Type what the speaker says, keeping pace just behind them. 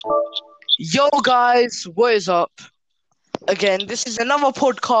Yo, guys, what is up? Again, this is another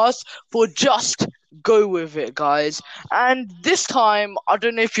podcast for Just Go With It, guys. And this time, I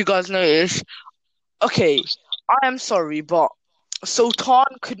don't know if you guys noticed. Okay, I am sorry, but Sultan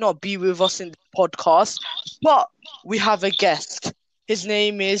could not be with us in the podcast, but we have a guest. His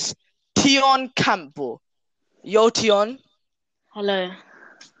name is Tion Campbell. Yo, Tion. Hello.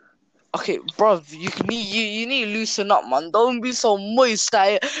 Okay, bro, you need to loosen up, man. Don't be so moist.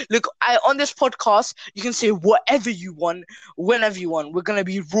 Look, I on this podcast, you can say whatever you want, whenever you want. We're gonna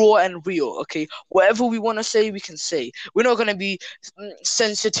be raw and real, okay? Whatever we want to say, we can say. We're not gonna be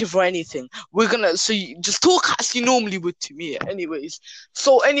sensitive or anything. You just talk as you normally would to me, anyways,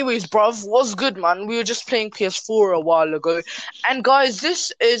 bruv, what's good, man? We were just playing PS4 a while ago, and guys,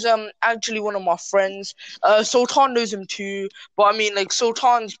 this is actually one of my friends. Sultan knows him too. But I mean, like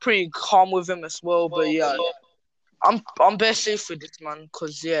Sultan's pretty calm with him as well. But yeah, I'm best safe with this man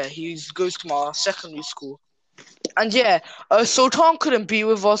because yeah, he goes to my secondary school. And yeah, Sultan couldn't be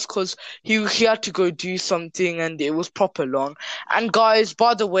with us because he had to go do something and it was proper long. And guys,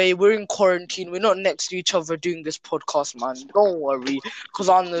 by the way, we're in quarantine. We're not next to each other doing this podcast, man. Don't worry, because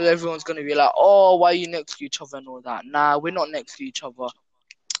I know everyone's gonna be like, "Oh, why are you next to each other and all that?" Nah, we're not next to each other.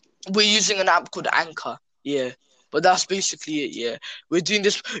 We're using an app called Anchor. Yeah. But that's basically it, yeah. We're doing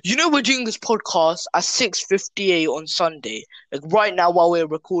this podcast at 6:58 on Sunday. Like right now while we're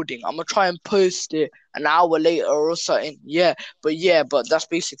recording. I'm gonna try and post it an hour later or something. But that's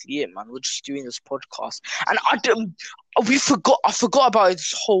basically it, man. We're just doing this podcast. And I forgot about it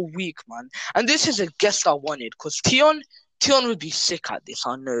this whole week, man. And this is a guest I wanted, because Tion would be sick at this.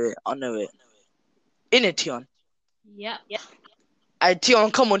 I know it. Innit, Tion? Yeah. Tion,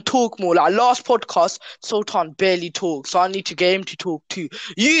 come on, talk more. Like last podcast, Sultan barely talks, so I need to get him to talk too.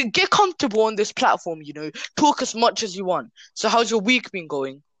 You get comfortable on this platform, talk as much as you want. So how's your week been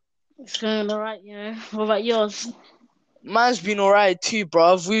going? It's going alright, What about yours? Mine's been alright too,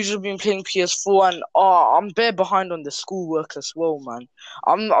 bruv. We've just been playing PS4 and I'm bare behind on the schoolwork as well, man.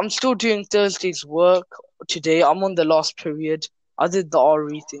 I'm still doing Thursday's work today. I'm on the last period. I did the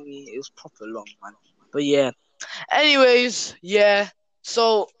RE thingy. It was proper long, man. But yeah. Anyways, yeah.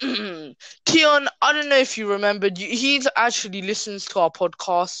 So, Tion, I don't know if you remembered, he actually listens to our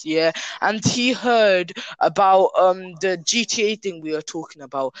podcast, yeah, and he heard about the GTA thing we were talking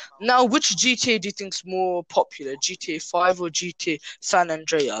about. Now, which GTA do you think's more popular, GTA 5 or GTA San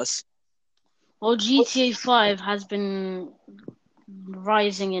Andreas? Well, GTA 5 has been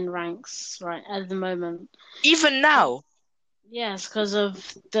rising in ranks right at the moment. Even now? Yes, because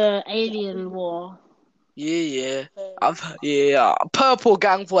of the alien war. Yeah. Purple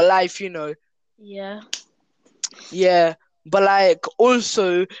gang for life. Yeah. Yeah, but like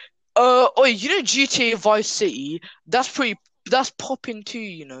also, GTA Vice City, that's popping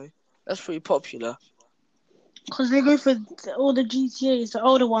too. That's pretty popular. Because they go for all the GTAs, the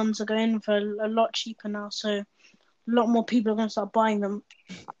older ones are going for a lot cheaper now, so a lot more people are going to start buying them.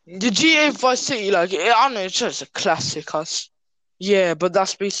 The GTA Vice City, like, I know it's just a classic, yeah, but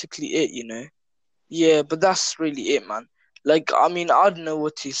that's basically it. Yeah, but that's really it, man. Like, I mean, I don't know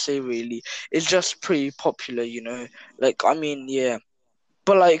what to say, really. It's just pretty popular. Like, I mean, yeah.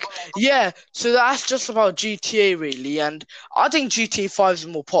 But like, yeah, so that's just about GTA really, and I think GTA 5 is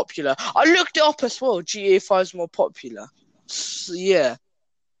more popular. I looked it up as well. GTA 5 is more popular. So, yeah.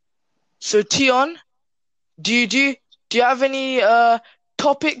 So Tion, do you have any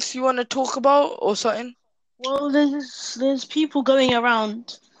topics you want to talk about or something? Well, there's people going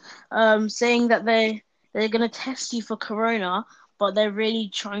around saying that they're gonna test you for corona, but they're really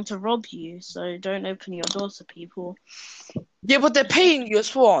trying to rob you. So don't open your doors to people. Yeah, but they're paying you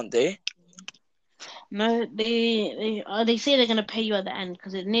as well, aren't they? No, they say they're gonna pay you at the end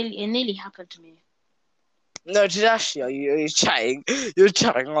because it nearly happened to me. No, did actually, you're chatting. You're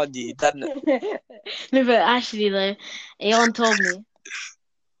chatting on you, didn't it? No, but actually though, Aeon told me.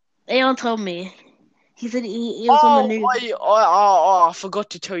 Aeon told me. He said he was on the Oh, news. I forgot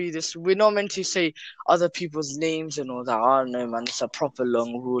to tell you this. We're not meant to say other people's names and all that. I don't know, man. It's a proper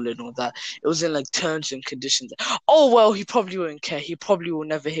long rule and all that. It was in like terms and conditions. Oh, well, he probably won't care. He probably will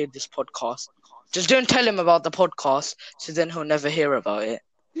never hear this podcast. Just don't tell him about the podcast, so then he'll never hear about it.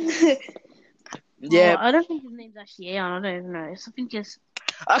 Well, Yeah. I don't think his name's actually Aeon. I don't even know. I think it's.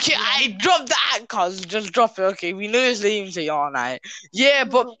 Okay, I dropped that, cuz. Just drop it. Okay, we know his name's Ayana. Yeah,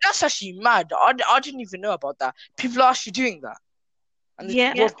 but that's actually mad. I didn't even know about that. People are actually doing that. And they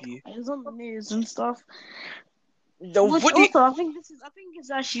Yeah, rob you. it was on the news and stuff. Which What do you... also, I think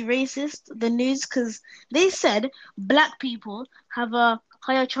it's actually racist. The news because they said black people have a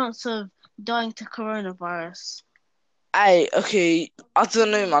higher chance of dying to coronavirus. I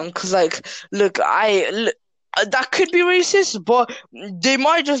don't know, man. Cause like, look, that could be racist, but they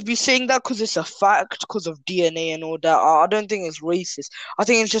might just be saying that because it's a fact, because of DNA and all that. I don't think it's racist. I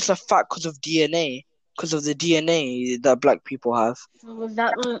think it's just a fact because of DNA, because of the DNA that black people have. So with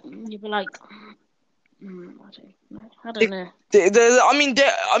that, you'd be like, I They, don't know.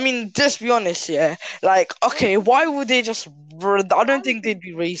 I mean, just be honest, yeah. Like, okay, why would they just? I don't think they'd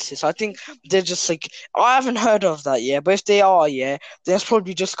be racist. I think they're just like, I haven't heard of that yet. But if they are, yeah, then it's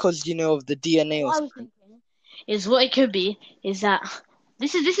probably just because of the DNA or What I was something. thinking is what it could be is that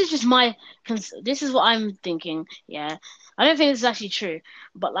this is just my this is what I'm thinking. Yeah, I don't think this is actually true,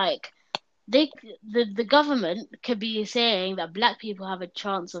 but like they the government could be saying that black people have a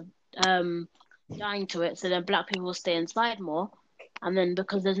chance of um dying to it, so then black people will stay inside more, and then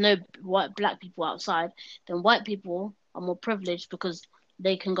because there's no white black people outside, then white people are more privileged because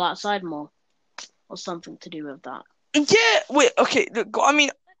they can go outside more or something to do with that. Yeah, wait, okay. Look, I mean,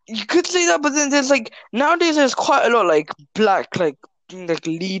 you could say that, but then there's like nowadays there's quite a lot like black like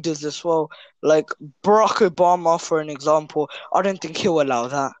leaders as well. Like Barack Obama, for an example. I don't think he'll allow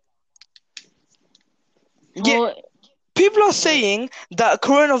that. Yeah, Well, people are saying that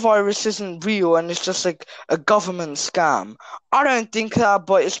coronavirus isn't real and it's just like a government scam. I don't think that,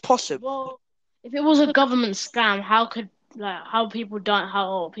 but it's possible. well, if it was a government scam, how people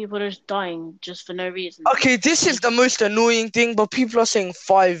are just dying just for no reason? Okay, this is Like, the most annoying thing, but people are saying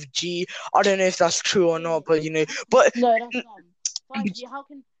 5G. I don't know if that's true or not, but but no, that's dumb. 5G, how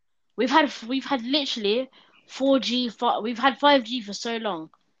can we've had literally 4G, we've had 5G for so long.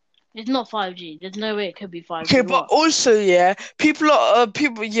 It's not 5G. There's no way it could be okay, 5G. but What? also, yeah, people,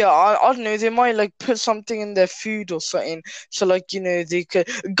 yeah, I don't know, they might like put something in their food or something, so like they could.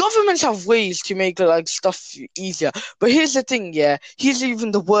 Governments have ways to make like stuff easier, but here's the thing, yeah, here's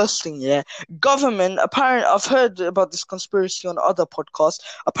even the worst thing, yeah. Government, apparently, I've heard about this conspiracy on other podcasts.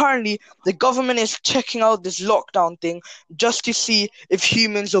 Apparently, the government is checking out this lockdown thing just to see if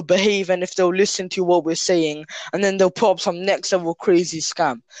humans will behave and if they'll listen to what we're saying, and then they'll put up some next level crazy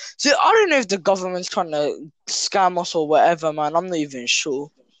scam. So I don't know if the government's trying to scam us or whatever, man. I'm not even sure.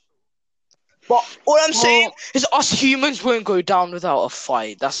 But all I'm saying Well, is us humans won't go down without a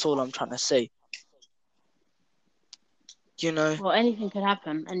fight. That's all I'm trying to say. You know? well, anything could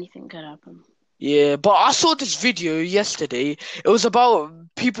happen. Anything could happen. Yeah, but I saw this video yesterday. It was about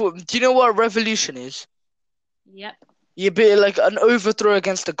people. Do you know what a revolution is? Yep. Yeah, but like an overthrow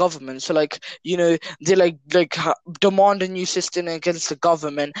against the government. So like they demand a new system against the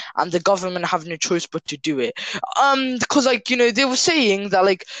government, and the government have no choice but to do it. Because like they were saying that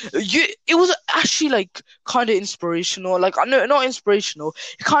like it was actually like kind of inspirational. Like I know not inspirational.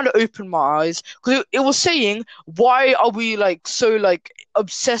 It kind of opened my eyes because it was saying why are we like so like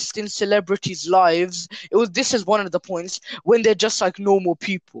obsessed in celebrities' lives? This is one of the points when they're just like normal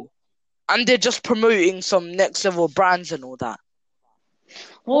people. And they're just promoting some next level brands and all that.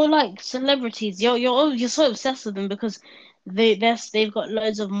 Well, like celebrities, you're so obsessed with them because they've got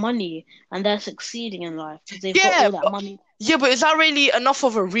loads of money and they're succeeding in life because they've got Yeah, all that money. yeah, but is that really enough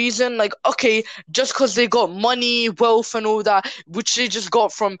of a reason? Like, okay, just because they got money, wealth, and all that, which they just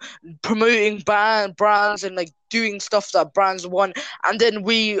got from promoting brands and like doing stuff that brands want, and then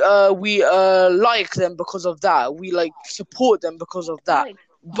we like them because of that. We like support them because of that. Like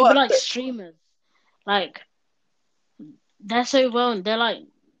people But like streamers, like they're so well.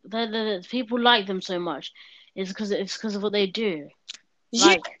 People like them so much. It's because of what they do.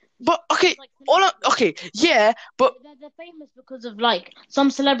 yeah, Like but okay, like okay, yeah, but they're famous because of like some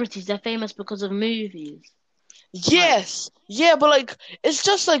celebrities. They're famous because of movies. Like yes, yeah, but like it's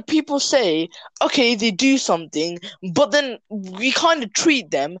just like people say, okay, they do something, but then we kind of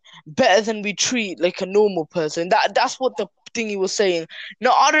treat them better than we treat like a normal person. That's what the thing he was saying.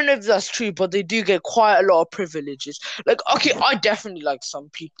 No, I don't know if that's true, but they do get quite a lot of privileges. Like, okay, I definitely like some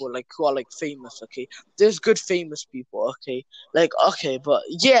people like who are like famous. Okay, there's good famous people. Okay, like okay, but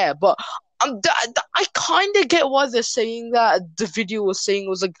yeah, but. I kind of get why they're saying that. The video was saying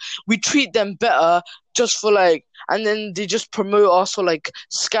was like we treat them better just for like, and then they just promote us or like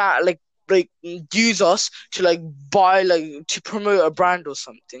use us to like buy like to promote a brand or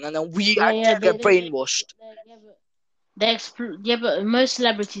something, and then we yeah, actually get brainwashed. yeah, but yeah, but most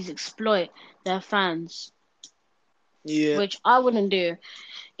celebrities exploit their fans, Yeah. which I wouldn't do.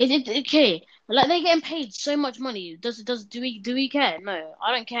 Is it okay? Like they're getting paid so much money. Do we care? No,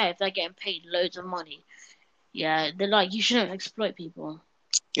 I don't care if they're getting paid loads of money. Yeah, they're like you shouldn't exploit people.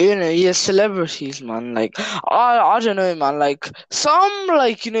 Yeah, celebrities, man. Like, I don't know, man. Like, some,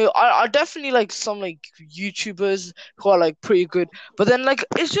 like, I definitely like some, like, YouTubers who are, like, pretty good. But then, like,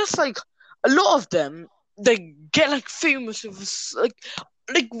 it's just, like, a lot of them, they get like famous with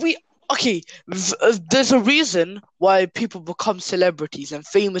like we okay there's a reason why people become celebrities and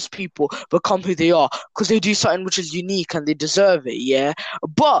famous people become who they are because they do something which is unique and they deserve it, yeah,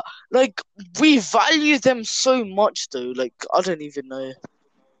 but like we value them so much though, like I don't even know.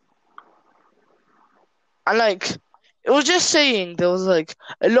 And like it was just saying there was like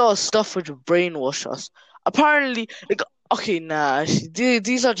a lot of stuff which would brainwash us. Apparently, like okay, nah,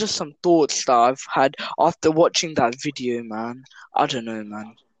 these are just some thoughts that I've had after watching that video, man. I don't know,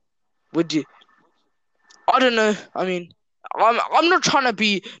 man. Would you? I don't know. I mean, I'm not trying to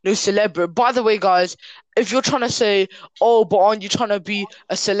be no celebrity. By the way, guys, if you're trying to say, oh, but aren't you trying to be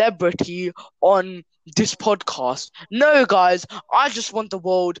a celebrity on this podcast? No, guys, I just want the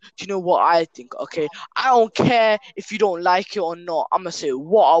world to know what I think. Okay, I don't care if you don't like it or not. I'm gonna say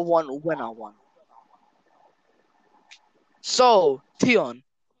what I want when I want. So, Tion,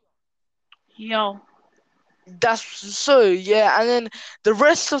 Yo. that's so yeah, and then the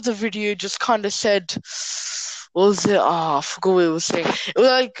rest of the video just kind of said, what was it? Ah, I forgot what it was saying. It was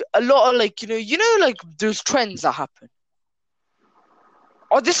like a lot of like like those trends that happen.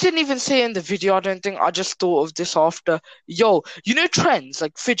 Oh, this didn't even say in the video. I don't think. I just thought of this after. Yo, trends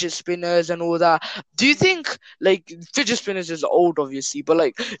like fidget spinners and all that. Do you think like fidget spinners is old, obviously, but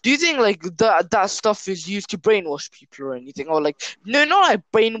like, do you think like that stuff is used to brainwash people or anything, or like no, not like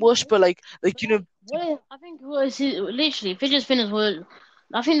brainwash, but Well, I think literally fidget spinners were.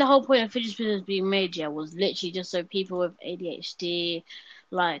 I think the whole point of fidget spinners being made, yeah, was literally just so people with ADHD,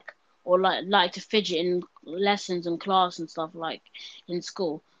 like or like to fidget in lessons and class and stuff like in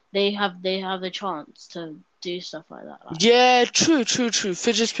school, they have the chance to do stuff like that. Like, Yeah, true, true, true.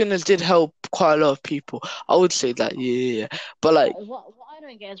 Fidget spinners did help quite a lot of people. I would say that, yeah, yeah, yeah. But like, what I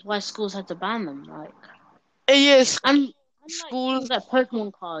don't get is why schools had to ban them. Like, yes, unlike schools. things like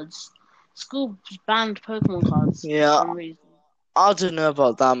Pokemon cards, school banned Pokemon cards for Yeah, some reason. I don't know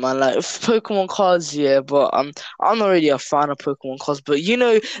about that, man. Like Pokemon cards, yeah, but I'm not really a fan of Pokemon cards. But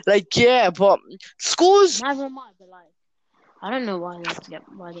like yeah, but schools. Neither am I, but like. I don't know why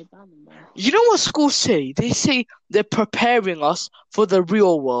they banned them though. You know what schools say? They say they're preparing us for the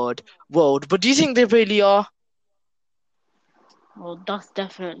real world. But do you think they really are? Well, that's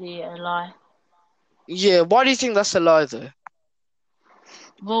definitely a lie. Yeah. Why do you think that's a lie, though?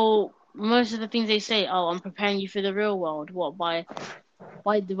 Well, most of the things they say, oh, I'm preparing you for the real world. What by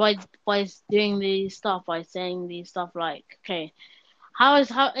doing these stuff, by saying these stuff like, okay, how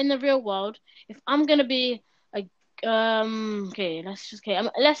in the real world, if I'm gonna be a okay, let's say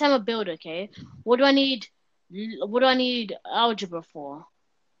I'm a builder, okay, what do I need? What do I need algebra for?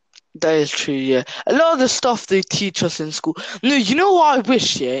 That is true, yeah. A lot of the stuff they teach us in school. No, you know what I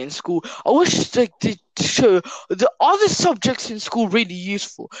wish, yeah, in school? I wish like they show the other subjects in school really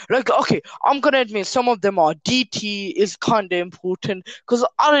useful. Like, okay, I'm gonna admit some of them are DT is kind of important because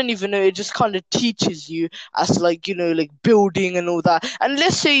I don't even know, it just kind of teaches you as like like building and all that. And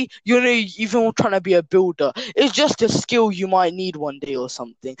let's say even trying to be a builder, it's just a skill you might need one day or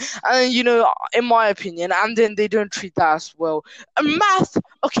something. And in my opinion, and then they don't treat that as well. And math,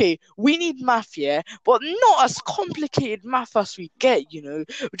 okay, we need math, yeah, but not as complicated math as we get,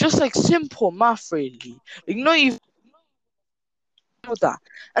 just like simple math, really. Like, not even that.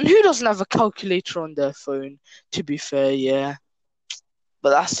 And who doesn't have a calculator on their phone, to be fair, yeah.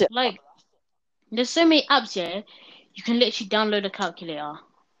 But that's it. Like, there's so many apps here, you can literally download a calculator.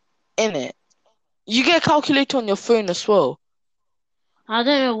 In it. You get a calculator on your phone as well. I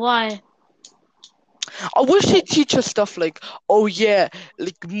don't know why. I wish they teach us stuff like, oh yeah,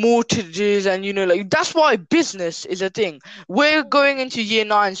 like mortgages and like that's why business is a thing. We're going into year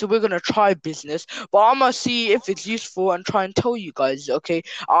 9, so we're gonna try business, but I'm gonna see if it's useful and try and tell you guys. Okay,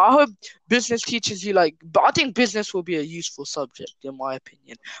 I hope business teaches you but I think business will be a useful subject in my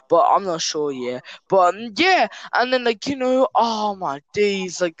opinion, but I'm not sure. Yeah, but yeah, and then like oh my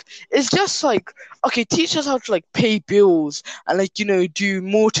days, like it's just like okay, teach us how to like pay bills and like do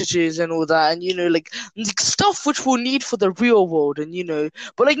mortgages and all that, and like stuff which we'll need for the real world, and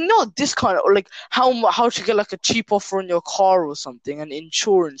but like not this kind of, or like how to get like a cheap offer on your car or something, and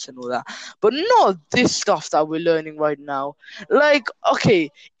insurance and all that, but not this stuff that we're learning right now. Like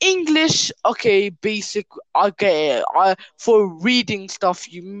okay, English, okay, basic, I get it. For reading stuff,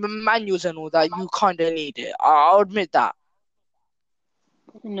 manuals and all that, you kind of need it. I'll admit that.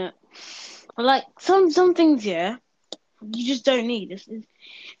 But like some things, yeah, you just don't need.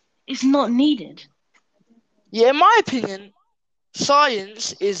 It's not needed. Yeah, in my opinion,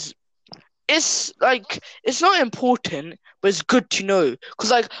 science it's like it's not important, but it's good to know.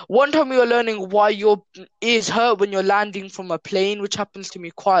 Because like one time we were learning why your ears hurt when you're landing from a plane, which happens to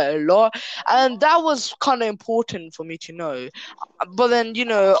me quite a lot, and that was kind of important for me to know. But then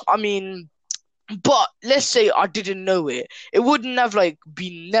I mean. But let's say I didn't know it. It wouldn't have like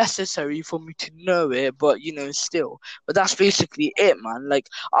been necessary for me to know it, but still. But that's basically it, man. Like,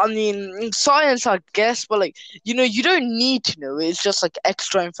 I mean, science, I guess, but like, you don't need to know it. It's just like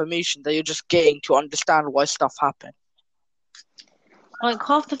extra information that you're just getting to understand why stuff happen. Like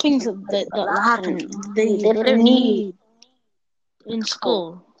half the things that happen, they don't need in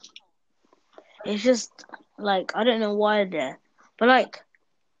school. It's just like I don't know why they're, but like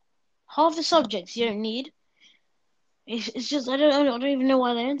half the subjects you don't need. It's just I don't even know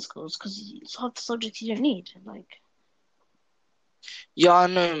why they're in schools because it's half the subjects you don't need. Like Yeah, I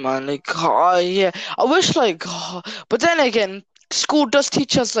know, man. Like, yeah, I wish, like, but then again, school does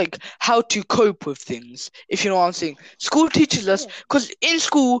teach us like how to cope with things. If you know what I'm saying, school teaches us because in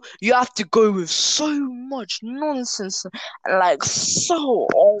school you have to go with so much nonsense and like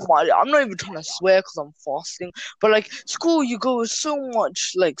oh my, I'm not even trying to swear because I'm fasting, but like school you go with so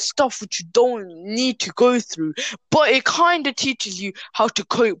much like stuff which you don't need to go through, but it kind of teaches you how to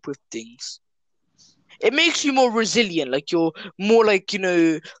cope with things. It makes you more resilient, like you're more like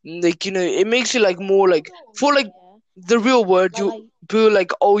it makes you like more like for like the real world you be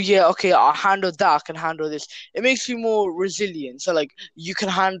like, oh yeah, okay, I'll handle that, I can handle this. It makes you more resilient, so like you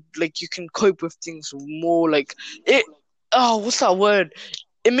can cope with things more, like it what's that word,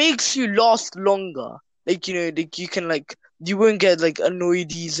 it makes you last longer, like like you can like you won't get like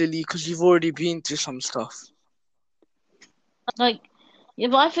annoyed easily because you've already been through some stuff. Like, yeah,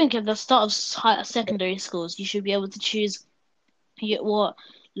 but I think at the start of secondary schools, you should be able to choose what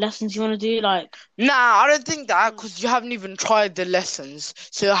lessons you want to do. Like, Nah, I don't think that because you haven't even tried the lessons.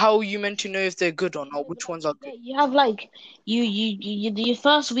 So how are you meant to know if they're good or not? Which ones are good? you have like your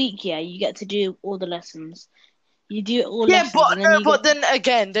first week, yeah, you get to do all the lessons. You do all Yeah, lessons, but and then you but get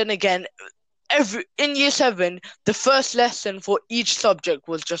then again, every in year 7, the first lesson for each subject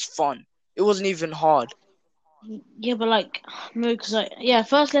was just fun. It wasn't even hard. yeah, but like no, because like yeah,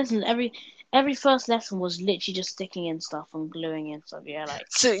 first lesson every first lesson was literally just sticking in stuff and gluing in stuff. Yeah, like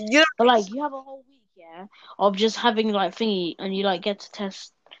So but like you have a whole week, yeah, of just having like thingy, and you like get to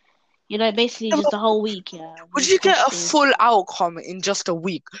test. You know, basically just a whole week, yeah, of would you you get a testing. full outcome in just a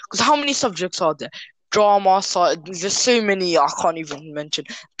week? Because how many subjects are there? Drama, there's so many I can't even mention.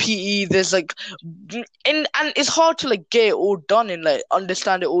 PE, there's like, and it's hard to like get it all done and like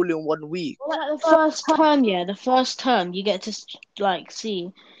understand it all in 1 week. Well, like the first term, yeah, the first term you get to like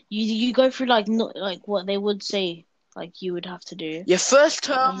see you go through like not like what they would say like you would have to do, Yeah, first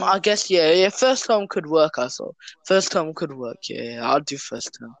term, and I then guess, yeah, first term could work also. First term could work, yeah, I'll do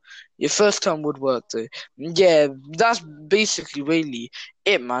first term. Yeah, first term would work though. Yeah, that's basically really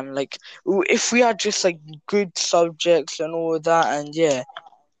it, man. Like, if we had just like good subjects and all of that, and yeah.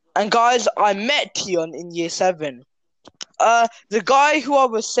 And guys, I met Tion in year 7. The guy who I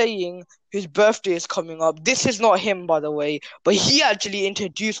was saying whose birthday is coming up, this is not him, by the way, but he actually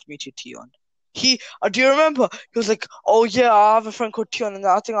introduced me to Tion. Do you remember? He was like, "Oh yeah, I have a friend called Tion, and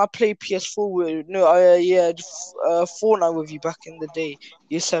I think I played PS4 with Fortnite with you back in the day,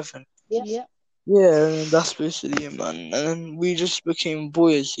 year 7." yeah. Yeah, and that's basically it, man. And then we just became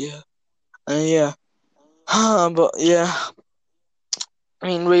boys, yeah, and yeah, but yeah. I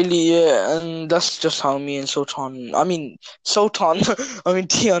mean, really, yeah, and that's just how me and Sultan,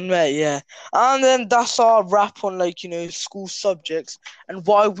 Tion met, yeah. And then that's our wrap on, like, school subjects and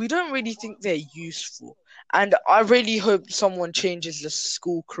why we don't really think they're useful. And I really hope someone changes the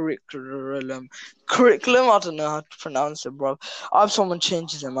school curriculum. I don't know how to pronounce it, bro. I hope someone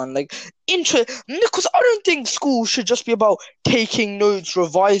changes it, man. Like, because I don't think school should just be about taking notes,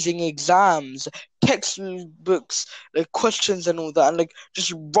 revising exams, textbooks, like questions and all that, and like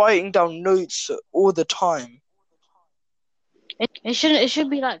just writing down notes all the time. It should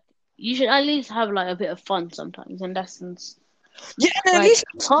be like you should at least have like a bit of fun sometimes in lessons. Yeah, and at Like least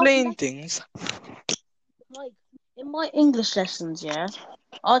explain things. like in my English lessons, yeah,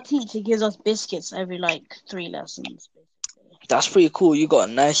 our teacher gives us biscuits every like 3 lessons. That's pretty cool. You got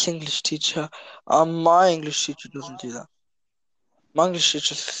a nice English teacher. My English teacher doesn't do that. My English is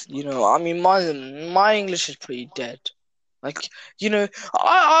just, I mean, my English is pretty dead. Like,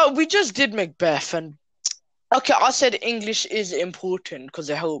 we just did Macbeth, and okay, I said English is important because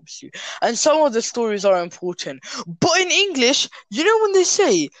it helps you. And some of the stories are important. But in English, when they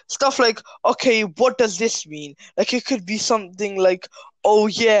say stuff like, okay, what does this mean? Like, it could be something like, oh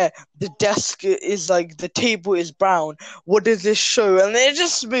yeah, the desk is like the table is brown. What does this show? And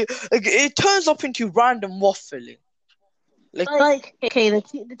it turns up into random waffling. Like, okay,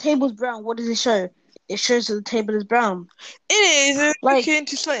 the table's brown. What does it show? It shows that the table is brown. It is Like,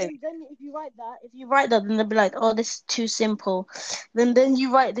 into something. then if you write that, then they'll be like, oh, this is too simple. Then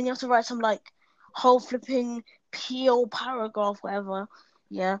you have to write some like whole flipping PO paragraph, whatever.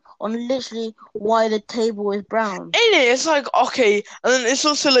 Yeah, on literally why the table is brown. It's like, okay, and then it's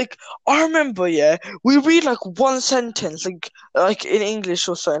also like, I remember, yeah, we read like one sentence, like in English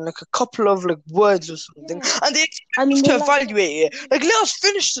or something, like a couple of like words or something, and they expect us to evaluate it. Like, let us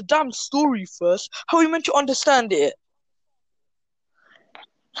finish the damn story first. How are we meant to understand it?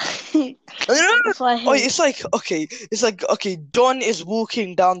 It's like, okay, Don is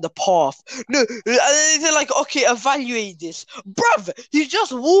walking down the path. No, and they're like, okay, evaluate this. Bruv, he's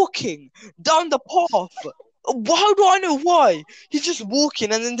just walking down the path. How do I know why? He's just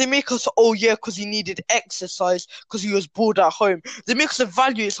walking, and then they make us, oh yeah, because he needed exercise, because he was bored at home. They make us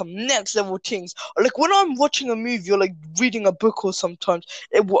evaluate some next level things. Like when I'm watching a movie or like reading a book or sometimes,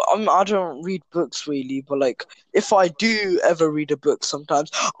 I don't read books really, but like if I do ever read a book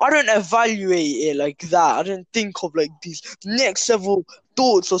sometimes, I don't evaluate it like that. I don't think of like these next level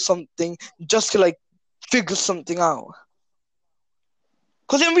thoughts or something just to like figure something out.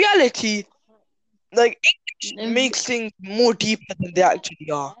 Because in reality, like, English makes things more deeper than they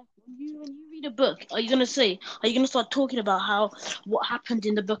actually are. When you read a book, are you gonna start talking about what happened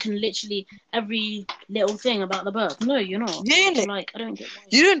in the book and literally every little thing about the book? No, you're not. Yeah, so, like, I don't get why.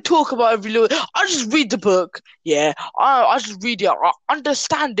 You don't talk about every little. I just read the book. Yeah, I just read it. I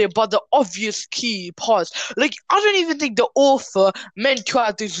understand it, but the obvious key parts. Like, I don't even think the author meant to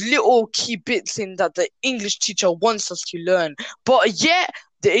have these little key bits in that the English teacher wants us to learn. But yet,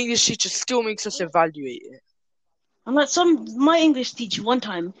 the English teacher still makes us evaluate it. And like my English teacher one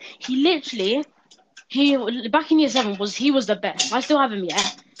time, he back in year 7 he was the best. I still have him,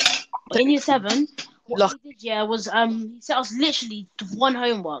 yeah. But in year 7, what he did, yeah, was he set us literally one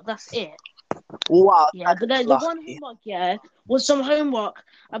homework. That's it. Wow. Yeah, but then the one homework, yeah, was some homework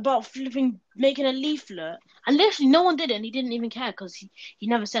about making a leaflet, and literally no one did it, and he didn't even care because he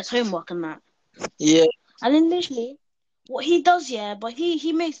never sets homework on that. Yeah. And then literally, what he does, yeah, but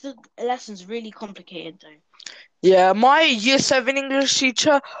he makes the lessons really complicated though. Yeah, my year 7 English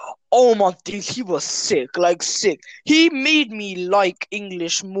teacher, oh my days, he was sick, like sick. He made me like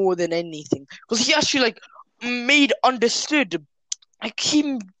English more than anything because he actually like understood. Like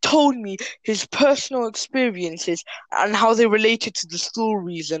he told me his personal experiences and how they related to the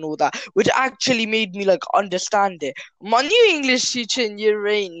stories and all that, which actually made me like understand it. My new English teacher in year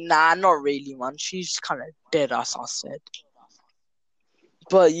 8, nah, not really, man. She's kind of dead, as I said.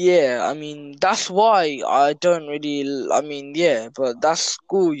 But yeah, I mean, that's why I don't really, I mean, yeah, but that's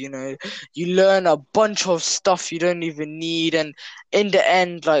school, you know. You learn a bunch of stuff you don't even need, and in the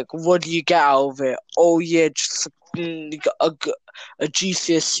end, like, what do you get out of it? Oh yeah, just a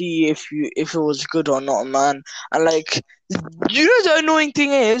GCSE if it was good or not, man. And like, you know, the annoying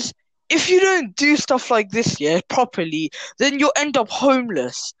thing is, if you don't do stuff like this, yeah, properly, then you'll end up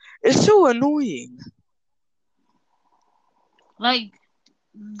homeless. It's so annoying. Like,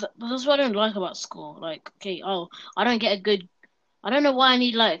 that's what I don't like about school. Like, okay, I don't know why I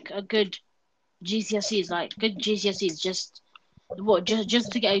need like a good GCSEs. Like, good GCSEs just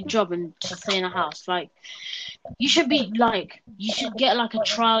to get a job and to stay in a house. Like, you should get like a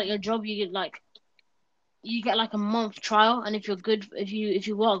trial at your job. You get like a month trial, and if you're good, if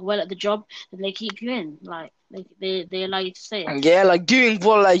you work well at the job, then they keep you in. Like, they allow you to stay. Yeah, like doing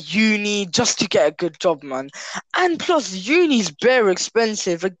well at uni just to get a good job, man. And plus, uni's very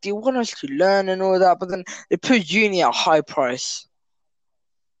expensive. Like, they want us to learn and all that, but then they put uni at a high price.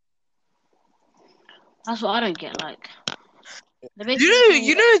 That's what I don't get. Like,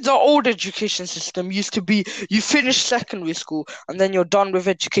 you know, the old education system used to be you finish secondary school and then you're done with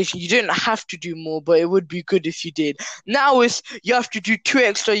education. You didn't have to do more, but it would be good if you did. Now you have to do 2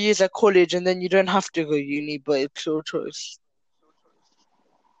 extra years at college and then you don't have to go uni, but it's your choice.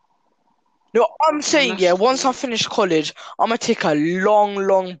 No, I'm saying, yeah, once I finish college, I'm gonna take a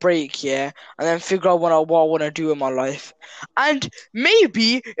long break, yeah, and then figure out what I want to do in my life. And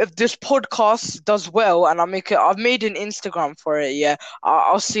maybe if this podcast does well and I've made an Instagram for it, yeah,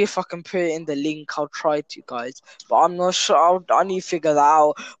 I'll see if I can put it in the link. I'll try to, guys, but I'm not sure. I need to figure that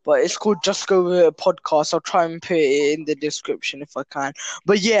out. But it's called Just Go With It Podcast. I'll try and put it in the description if I can.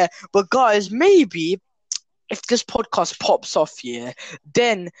 But yeah, guys, maybe if this podcast pops off, yeah,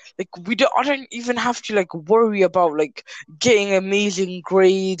 then like I don't even have to like worry about like getting amazing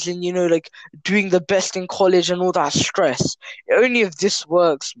grades and like doing the best in college and all that stress. Only if this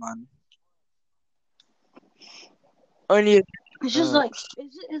works, man. Only if It's just like,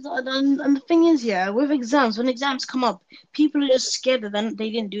 and the thing is, yeah, with exams, when exams come up, people are just scared that then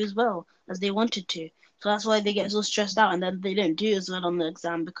they didn't do as well as they wanted to. So that's why they get so stressed out, and then they don't do as well on the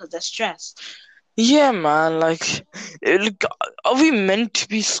exam because they're stressed. Yeah, man. Like, are we meant to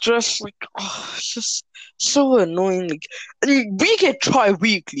be stressed? Like, it's just so annoying. Like, we get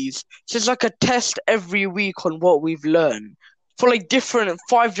tri-weeklies, so it's like a test every week on what we've learned for like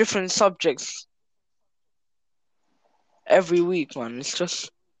 5 different subjects every week, man. It's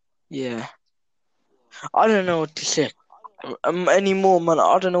just, yeah. I don't know what to say anymore, man.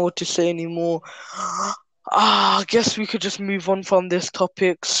 I don't know what to say anymore. I guess we could just move on from this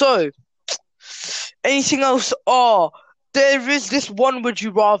topic. So, anything else? Oh, there is this one Would You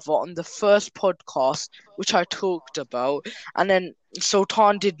Rather on the first podcast, which I talked about, and then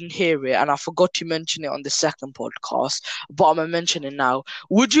Sultan didn't hear it, and I forgot to mention it on the second podcast, but I'm going to mention it now.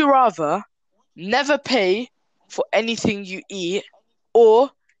 Would you rather never pay for anything you eat,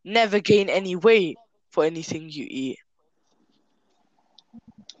 or never gain any weight for anything you eat?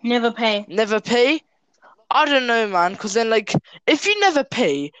 Never pay. Never pay? I don't know, man, because then, like, if you never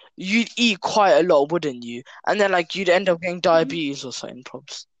pay, you'd eat quite a lot, wouldn't you? And then, like, you'd end up getting diabetes or something,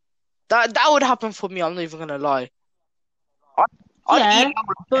 probs. That would happen for me, I'm not even gonna lie. I'd eat out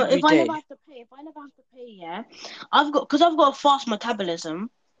but every if I day. never have to pay, yeah, I've got a fast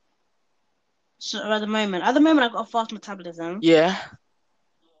metabolism. So at the moment, I've got a fast metabolism. Yeah.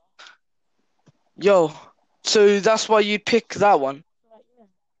 Yo, so that's why you'd pick that one?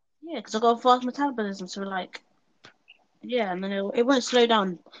 Yeah, because I've got a fast metabolism, so like, yeah, and then it won't slow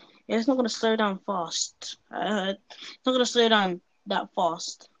down. It's not gonna slow down fast. It's not gonna slow down that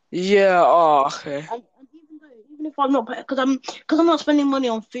fast. Yeah. Oh, okay. And even if I'm not, because I'm not spending money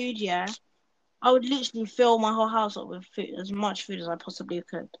on food, yeah, I would literally fill my whole house up with food, as much food as I possibly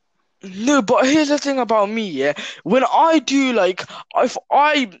could. No, but here's the thing about me, yeah. When I do like, if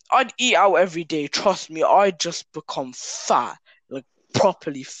I'd eat out every day, trust me, I'd just become fat, like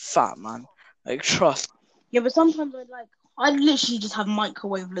properly fat, man. Like, trust. Yeah, but sometimes I'd literally just have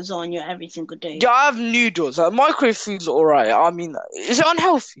microwave lasagna every single day. Yeah, I have noodles. Microwave food's alright. I mean, is it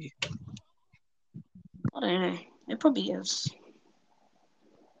unhealthy? I don't know. It probably is.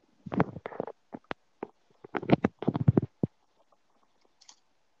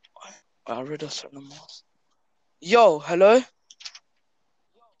 I read us on the mask. Yo, hello?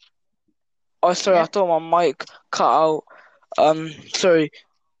 Oh, sorry, Yeah. I thought my mic cut out. Sorry.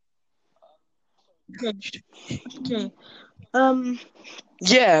 Okay.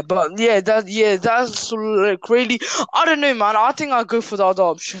 Yeah, but that's sort of like really. I don't know, man. I think I'll go for the other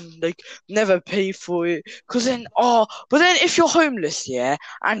option, like never pay for it. Cause then, but then if you're homeless, yeah,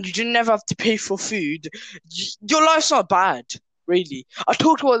 and you never have to pay for food, your life's not bad, really. I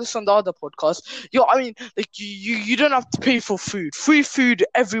talked about this on the other podcast. I mean, like you don't have to pay for food. Free food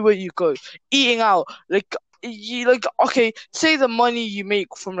everywhere you go. Eating out, like. Okay, say the money you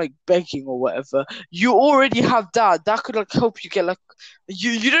make from like begging or whatever, you already have that could like help you get like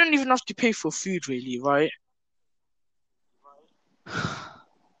you don't even have to pay for food, really, right?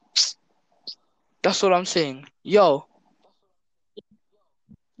 That's what I'm saying. Yo.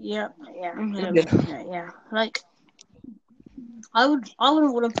 Yeah. Like, I'd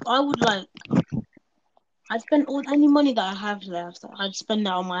spend any money that I have left, I'd spend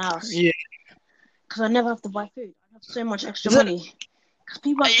that on my house. Yeah. Because I never have to buy food. I have so much extra money.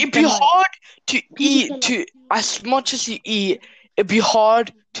 It'd be hard to eat as much as you eat. It'd be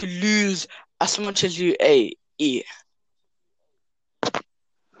hard to lose as much as you eat.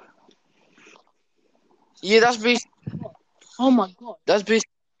 Yeah, that's basically. Oh my god. That's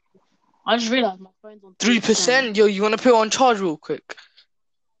basically. I just realized my phone's on 3%. Yo, you wanna put it on charge real quick?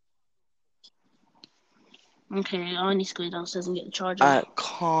 Okay, I need to go downstairs and get the charger.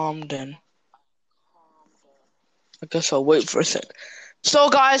 Calm down. I guess I'll wait for a sec. So,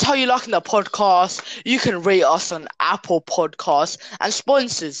 guys, how you liking the podcast? You can rate us on Apple Podcasts and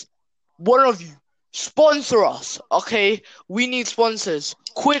sponsors. One of you, sponsor us, okay? We need sponsors,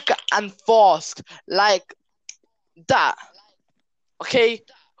 quick and fast, like that, okay?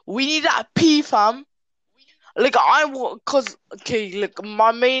 We need that P, fam. Like,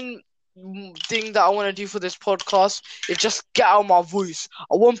 my main thing that I want to do for this podcast is just get out my voice.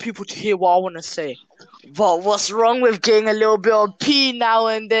 I want people to hear what I want to say. But what's wrong with getting a little bit of pee now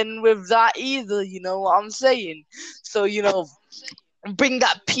and then with that either, you know what I'm saying? So, bring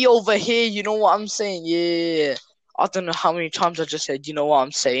that P over here. You know what I'm saying? Yeah. I don't know how many times I just said, you know what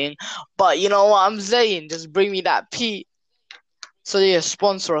I'm saying, but you know what I'm saying. Just bring me that P. So yeah,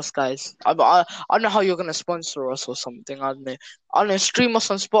 sponsor us, guys. I don't know how you're gonna sponsor us or something. I don't know. I don't know. Stream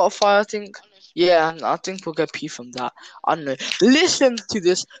us on Spotify. I think. Yeah, I think we'll get P from that. I don't know. Listen to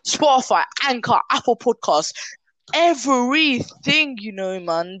this Spotify, Anchor, Apple Podcasts, everything. You know,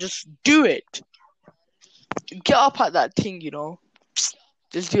 man. Just do it. Get up at that thing. You know.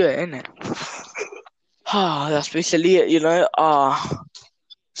 Just do it, innit? Ah, that's basically it. You know.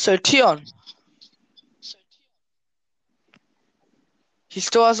 So Tion, he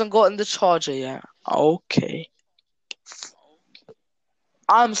still hasn't gotten the charger yet. Okay.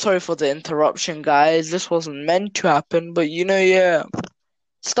 I'm sorry for the interruption, guys. This wasn't meant to happen, but you know, yeah.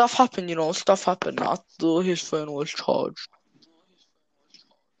 Stuff happened, you know, stuff happened. I thought his phone was charged.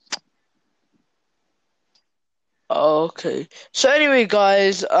 Okay. So anyway,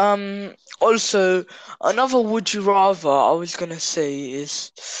 guys, also another would you rather I was gonna say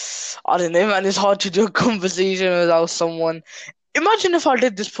is I don't know, man, it's hard to do a conversation without someone. Imagine if I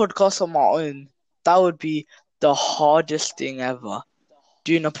did this podcast on my own. That would be the hardest thing ever.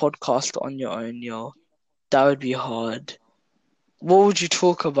 Doing a podcast on your own, yo. That would be hard. What would you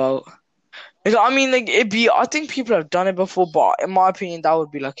talk about? Like, I mean, like it'd be. I think people have done it before, but in my opinion, that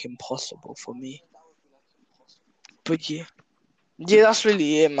would be like impossible for me. But yeah, yeah, that's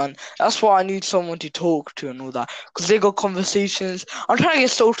really it, man. That's why I need someone to talk to and all that, because they got conversations. I'm trying to get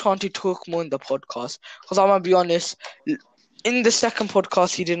Sultan to talk more in the podcast, because I'm gonna be honest. In the second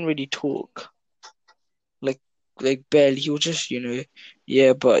podcast, he didn't really talk, like, barely. He was just,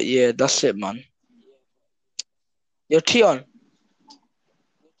 yeah. But yeah, that's it, man. Yo, Tion,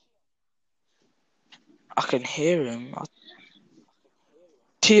 I can hear him.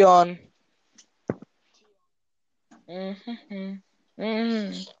 Tion.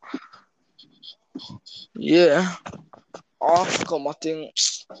 Mm-hmm. Yeah. Oh, I forgot my thing.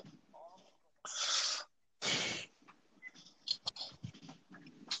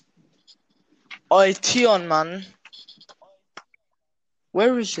 Oi, Tion, man.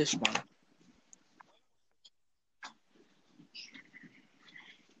 Where is this, man?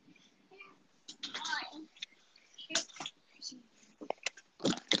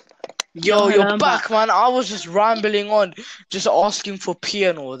 Yo, Hello, you're I'm back, back. man. I was just rambling on, just asking for P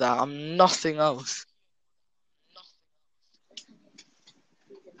and all that. I'm nothing else.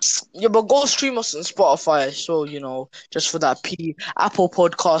 Yeah, but go stream us on Spotify, so just for that P. Apple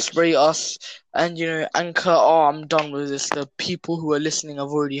Podcast, rate us, and Anchor. Oh, I'm done with this. The people who are listening have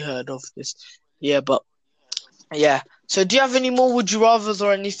already heard of this. Yeah, but yeah. So, do you have any more would you rather's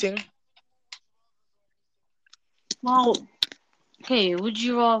or anything? Well, okay, would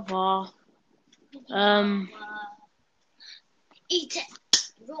you rather eat a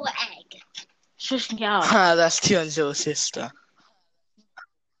raw egg? Shushing it out. Ha, that's Tion's little sister.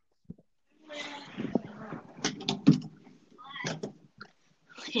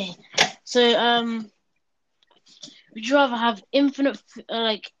 Okay. So would you rather have infinite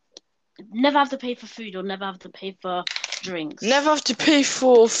never have to pay for food or never have to pay for drinks? Never have to pay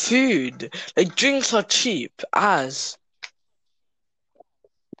for food. Like, drinks are cheap as.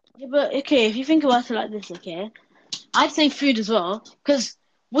 Yeah, but okay, if you think about it like this, okay, I'd say food as well, because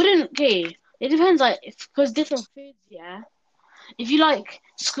it depends, like, because different foods, yeah. If you like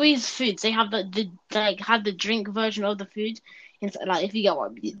squeezed foods, they have the like have the drink version of the food. Like, if you get what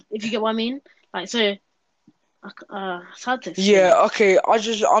I mean, like, so it's hard to explain. Yeah, okay. I'm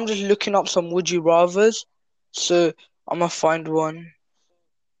just looking up some would you rather's. So I'm gonna find one.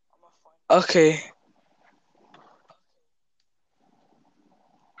 Okay.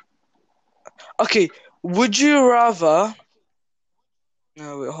 Okay. Would you rather?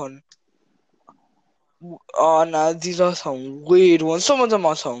 No, wait, hold on. Oh, no, these are some weird ones. Some of them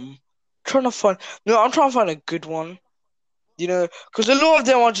are some. Trying to find. No, I'm trying to find a good one. Because a lot of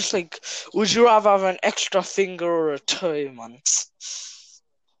them are just like, would you rather have an extra finger or a toe, man?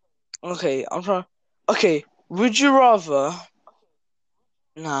 Okay, I'm trying. Okay, would you rather?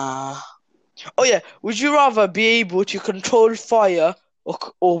 Nah. Oh yeah, would you rather be able to control fire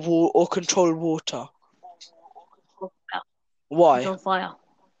or control water? Why? Control fire.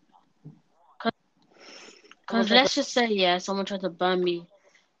 Because let's just say, yeah, someone tried to burn me,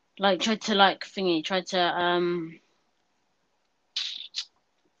 like tried to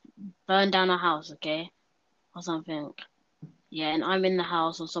burn down a house, okay, or something. Yeah, and I'm in the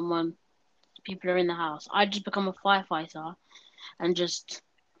house, or people are in the house. I just become a firefighter and just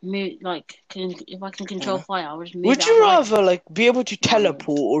move. If I can control Yeah. fire, I'll just move Would it you out rather like be able to my way.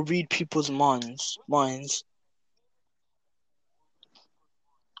 teleport or read people's minds? Minds.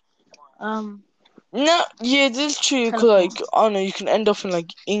 Um, No, yeah, this is true. 'Cause teleport. like, I don't know, you can end up in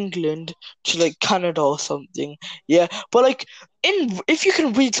like England to like Canada or something. Yeah, but like, if you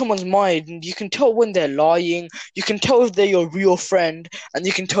can read someone's mind, you can tell when they're lying. You can tell if they're your real friend, and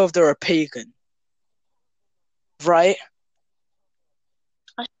you can tell if they're a pagan, right?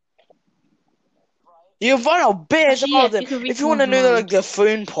 You find out bits Actually, yeah, about if them you can read if you want to someone's know their like mind. their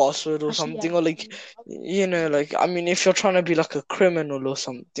phone password or Actually, something, yeah. or like, like, I mean, if you're trying to be like a criminal or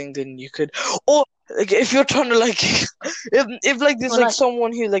something, then you could, or like if you're trying to like, if like there's Or like like,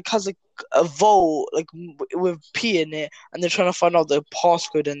 someone who like has like a vault like with P in it, and they're trying to find out their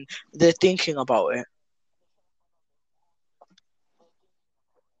passcode, and they're thinking about it.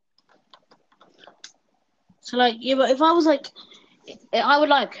 so like, yeah, but if I was like, I would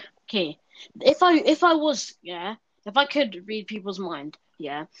like, okay, if I was, yeah, if I could read people's mind,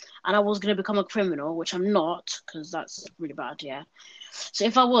 yeah, and I was gonna become a criminal, which I'm not, because that's really bad, yeah. So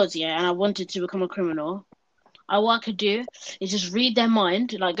if I was, yeah, and I wanted to become a criminal, what I could do is just read their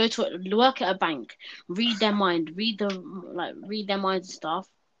mind, like go to work at a bank, read their mind, read their minds and stuff,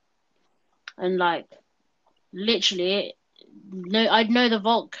 and like literally, I'd know the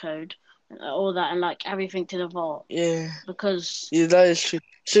vault code, all that, and like everything to the vault Yeah, because yeah, that is true.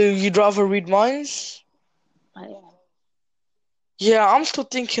 So you'd rather read minds? like, Yeah, I'm still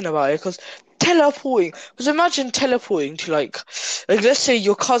thinking about it because teleporting. Because imagine teleporting to like let's say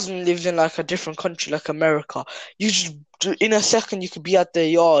your cousin lives in like a different country, like America. You just in a second you could be at their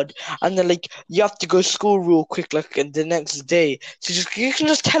yard, and then like you have to go to school real quick, like the next day. So you can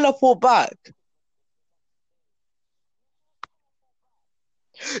just teleport back.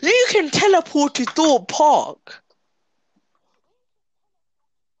 You can teleport to Thorpe Park.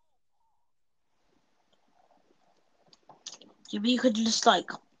 you could just like,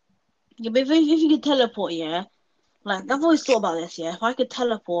 yeah, but if you could teleport, yeah, like I've always thought about this, yeah. If I could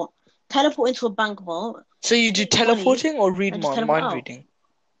teleport into a bank vault, So you do take the money, teleporting or read and just teleport mind out. reading?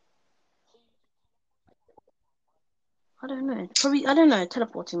 I don't know. Probably, I don't know.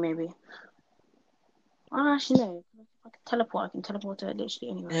 Teleporting, maybe. I don't actually know. If I can teleport, I can teleport to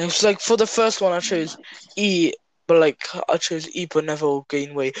literally anywhere. Yeah, it's like for the first one I chose Like, E, but like I chose E but never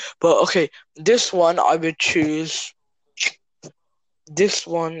gain weight. But okay, this one I would choose. This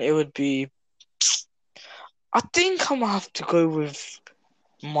one it would be. I think I'm gonna have to go with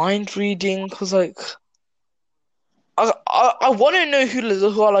mind reading because like I want to know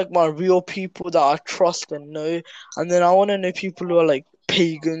who are like my real people that I trust and know, and then I want to know people who are like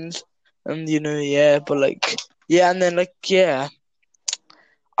pagans, and yeah, but like yeah, and then like yeah.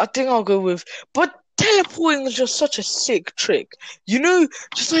 I think I'll go with, but teleporting is just such a sick trick.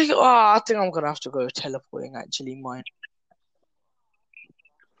 Just like, I think I'm gonna have to go with teleporting actually, mine.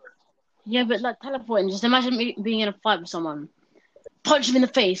 yeah, but like teleporting. Just imagine me being in a fight with someone, punch them in the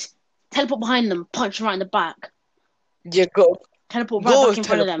face, teleport behind them, punch them right in the back, Yeah, teleport right go back with in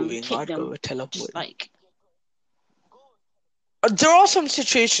front of them, teleporting. kick I'd go them, with just teleporting. like. There are some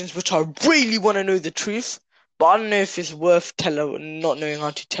situations which I really want to know the truth, but I don't know if it's worth not knowing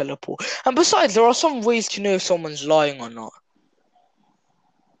how to teleport. And besides, there are some ways to know if someone's lying or not.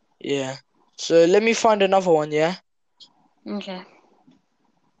 Yeah. So let me find another one, yeah? Okay.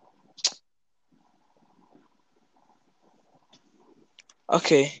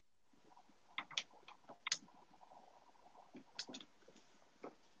 Okay.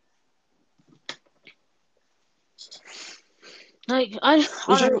 Like I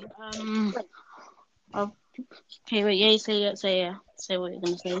Would you don't oh, okay wait yeah say what you're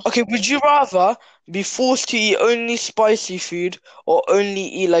gonna say. Okay, would you rather be forced to eat only spicy food or only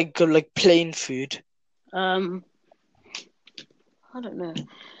eat like plain food? Um I don't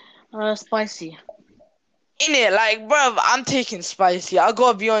know. Spicy. In it, like, bruv, I'm taking spicy. I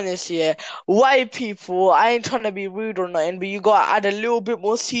gotta be honest here. White people, I ain't trying to be rude or nothing, but you gotta add a little bit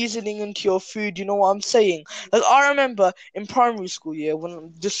more seasoning into your food. You know what I'm saying? Like, I remember in primary school, yeah,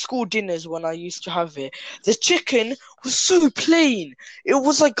 when the school dinners when I used to have it, the chicken was so plain. It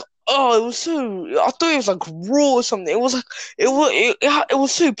was like, oh, it was so. I thought it was like raw or something. It was like, it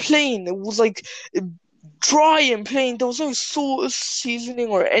was so plain. It was like dry and plain. There was no salt, seasoning,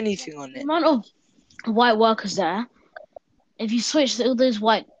 or anything on The it. amount of white workers there. If you switch all those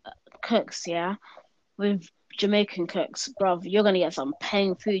white cooks, yeah, with Jamaican cooks, bruv, you're gonna get some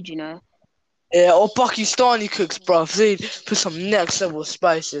paying food, you know. Yeah, or Pakistani cooks, bruv. They'd put some next level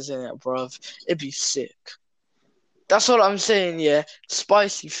spices in it, bruv. It'd be sick. That's what I'm saying, yeah.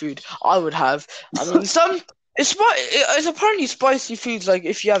 Spicy food, I would have. I mean, it's apparently spicy foods, like,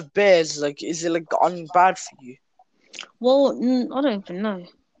 if you have bears, like, is it, like, bad for you? Well, I don't even know.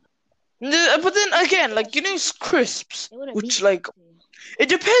 But then again, like, crisps, It wouldn't be which, like, spicy. It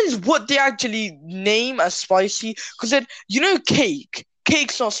depends what they actually name as spicy. Because then, cake.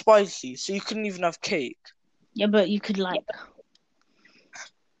 Cake's not spicy, so you couldn't even have cake. Yeah, but you could like.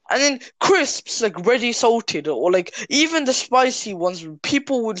 And then crisps, like ready salted, or like even the spicy ones,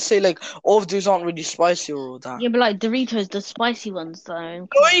 people would say like, oh, those aren't really spicy or all that. Yeah, but like Doritos, the spicy ones though.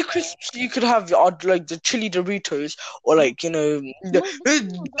 The only crisps you could have are like the chili Doritos, or like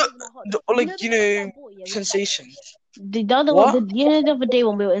or like sensations. The other What? one, the other day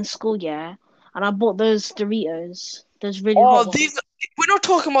when we were in school, yeah, and I bought those Doritos, those really Oh, hot ones. we're not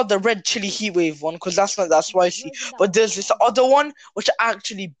talking about the red chili heat wave one because that's not that spicy. But there's this other one which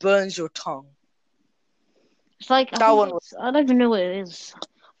actually burns your tongue. It's like I don't even know what it is. I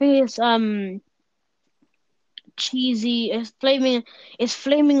think it's cheesy. It's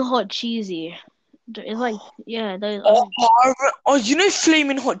flaming hot cheesy. It's like yeah. Flaming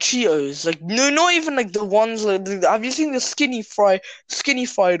hot Cheetos? Like no, not even like the ones like. Have you seen the skinny fried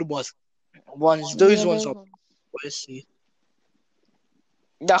ones? Those ones are spicy.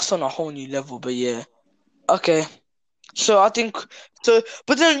 That's on a whole new level, but yeah. Okay. So I think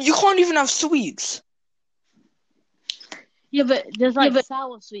but then you can't even have sweets. Yeah, but there's like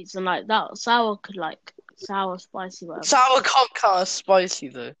sour sweets and like that. Sour spicy whatever. Sour can't count as spicy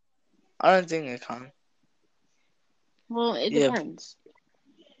though. I don't think it can. Well, it depends.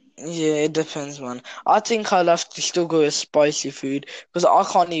 Yeah, it depends, man. I think I'll have to still go with spicy food because I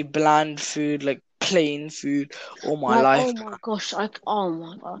can't eat bland food like plain food all my life. Oh my gosh! Oh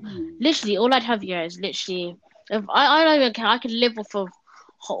my god! Literally, all I'd have here is literally. If I don't even care, I could live off of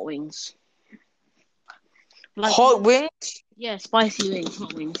hot wings. Hot wings? Yeah, spicy wings,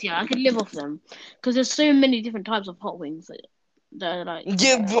 hot wings. Yeah, I could live off them because there's so many different types of hot wings that are like.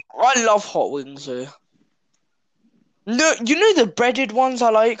 Yeah, but I love hot wings though. No, the breaded ones I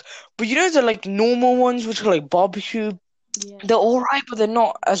like, but the like normal ones which are like barbecue. Yeah. They're alright, but they're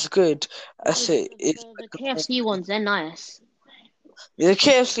not as good as the KFC ones. They're nice. Yeah, the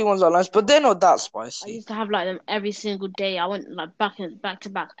KFC ones are nice, but they're not that spicy. I used to have like them every single day. I went like back to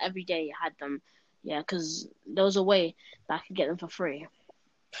back every day. I had them. Yeah, because there was a way that I could get them for free.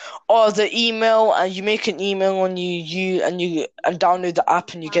 Oh, the email, and you make an email on you download the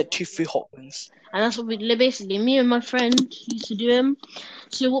app, and you get 2 free hot wings. And that's what basically me and my friend used to do them.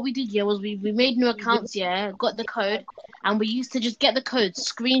 So what we did was we made new accounts, got the code, and we used to just get the code,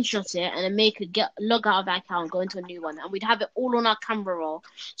 screenshot it, and then log out of that account, go into a new one, and we'd have it all on our camera roll.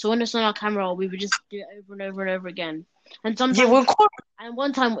 So when it's on our camera roll, we would just do it over and over and over again. And sometimes, and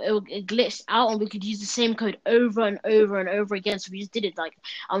one time it glitched out, and we could use the same code over and over and over again. So we just did it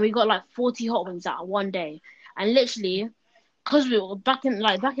and we got like 40 hot wings out one day, and literally. Because we were back in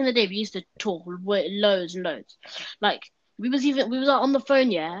the day, we used to talk loads and loads. Like we was on the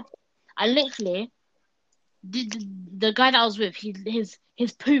phone, and literally, the guy that I was with, his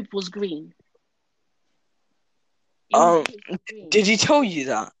poop was green. Did he tell you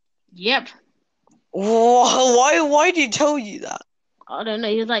that? Yep. Why did he tell you that? I don't know.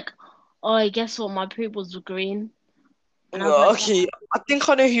 He was like, "Oh, guess what? My poop was green." And okay, I think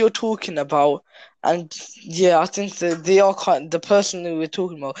I know who you're talking about, and yeah, I think that they are the person who we're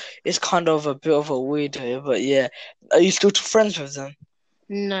talking about is kind of a bit of a weirdo, but yeah, are you still friends with them?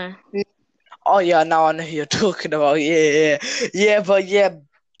 No. Oh yeah, now I know who you're talking about. Yeah, but yeah.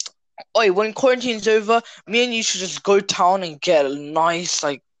 Oh, when quarantine's over, me and you should just go town and get a nice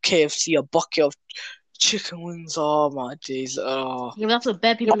like KFC, a bucket of chicken wings. Oh my days. Oh. Yeah, but that's what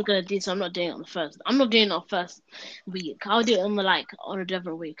bad people are gonna do. So I'm not doing it on the first. I'm not doing it on the first week. I'll do it on a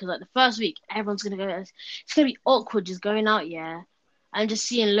different week because like the first week, everyone's gonna go. It's gonna be awkward just going out, and just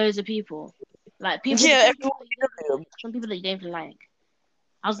seeing loads of people. Like people. Yeah, some people that you don't even like.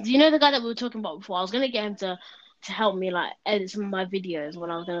 Do you know the guy that we were talking about before? I was gonna get him to help me like edit some of my videos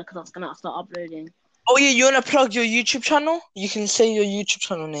because I was gonna start uploading. Oh yeah, you wanna plug your YouTube channel? You can say your YouTube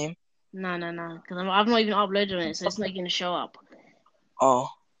channel name. No, because I've not even uploaded it, so it's not going to show up. Oh.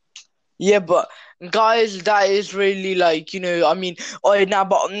 Yeah, but guys, that is really like, I mean, but when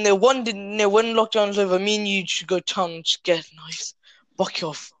lockdown's over, me and you should go town and just get a nice bucket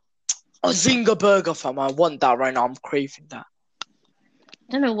of a Zinger burger, fam. I want that right now. I'm craving that. I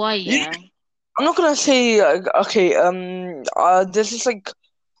don't know why, I'm not gonna say, okay, there's this like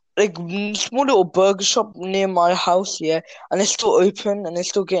small little burger shop near my house, and it's still open and they're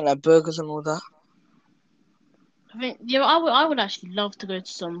still getting like burgers and all that. I think I would actually love to go to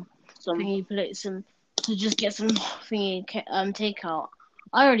some thingy place and to just get some thingy takeout.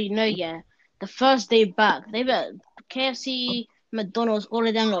 I already know, the first day back, they better KFC, McDonald's, all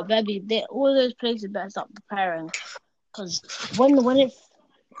of them, all those places better start preparing, because when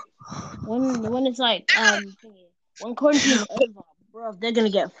it's like when quarantine's over. Bro, they're gonna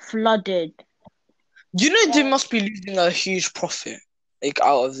get flooded. You know they Yeah, must be losing a huge profit, like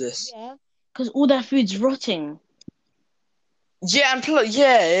out of this. yeah, because all their food's rotting. Yeah, and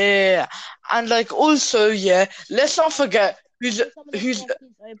yeah. And like also, yeah, let's not forget who's Some of the who's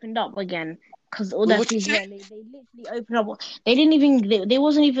KFCs opened up again because all wait, their what you food's say? rotting. They literally opened up. They didn't even. They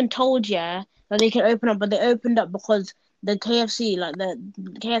wasn't even told, yeah, that they could open up, but they opened up because the KFC, like the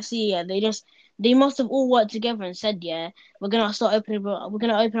KFC, yeah, they must have all worked together and said, yeah, we're gonna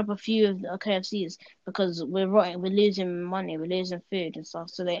open up a few of the KFCs because we're rotting, we're losing money, we're losing food and stuff.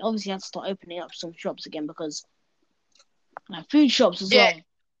 So they obviously had to start opening up some shops again because like food shops as Yeah, well.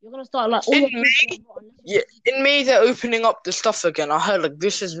 You're gonna start like all in your food's May, gonna rot unless you yeah, can keep it. in May they're opening up the stuff again. I heard like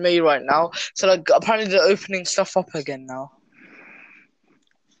this is May right now, so like apparently they're opening stuff up again now.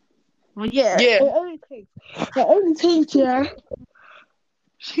 Well, yeah, Yeah, it only takes yeah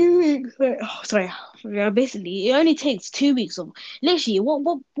 2 weeks. Sorry, yeah, basically it only takes 2 weeks of literally.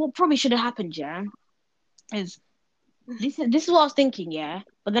 What probably should have happened, yeah, is this is what I was thinking, yeah.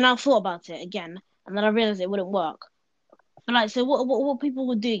 But then I thought about it again, and then I realized it wouldn't work. But like, so what people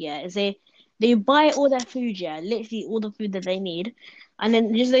would do, yeah, is they buy all their food, yeah, literally all the food that they need, and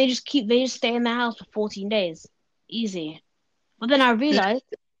then they just stay in their house for 14 days, easy. But then I realized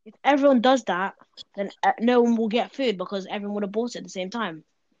if everyone does that, then no one will get food because everyone would have bought it at the same time.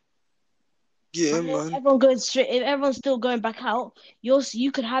 yeah, And then man. if everyone's still going back out,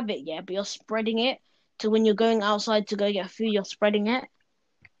 you could have it, yeah, but you're spreading it to when you're going outside to go get food, you're spreading it.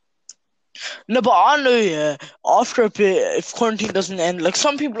 No, but I know, yeah, after a bit, if quarantine doesn't end, like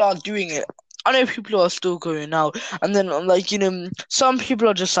some people are doing it. I know people are still going out, and then like some people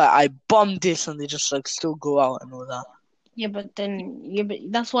are just like, I bombed this, and they just like still go out and all that. But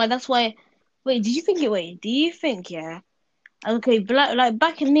that's why. Wait, did you think it? Wait, do you think yeah? Okay, like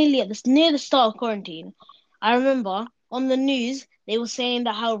back in nearly at the near the start of quarantine, I remember on the news they were saying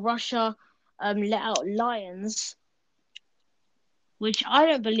that how Russia let out lions, which I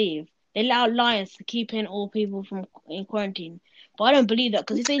don't believe. They let out lions to keep in all people from in quarantine, but I don't believe that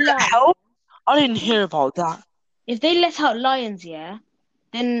because if they let out Hell, I didn't lions, hear about that. if they let out lions, yeah,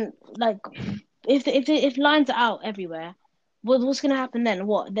 then like if lions are out everywhere, what's gonna happen then?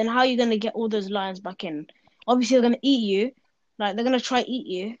 What then? How are you gonna get all those lions back in? Obviously, they're gonna eat you. Like they're gonna try eat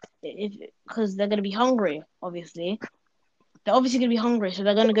you if because they're gonna be hungry. Obviously, they're obviously gonna be hungry, so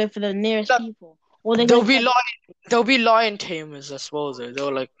they're gonna go for the nearest Like, people, or they're gonna there'll be try. lion tamers as well though.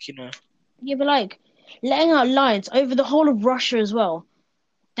 They'll like Yeah, but like letting out lions over the whole of Russia as well.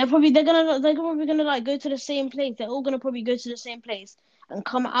 They're probably gonna like go to the same place. They're all gonna probably go to the same place and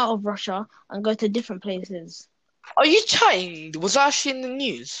come out of Russia and go to different places. Are you chatting? Was that actually in the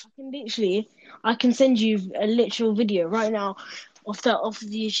news? I can send you a literal video right now of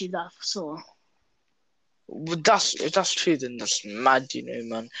the issue that I saw. Well, if that's true, then that's mad,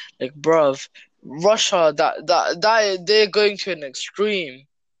 man. Like, bruv, Russia, that they're going to an extreme.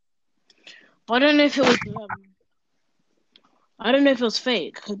 But I don't know if it was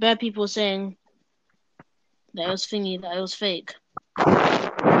fake because bad people were saying that it was thingy that it was fake.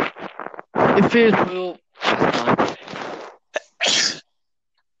 If it will,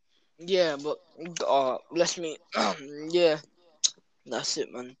 yeah, but bless me, yeah, that's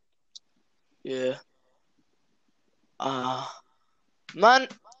it, man. Yeah, uh, man.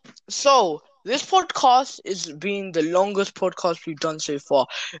 So this podcast is being the longest podcast we've done so far.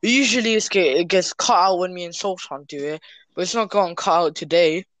 Usually it gets cut out when me and Sultan do it, but it's not going cut out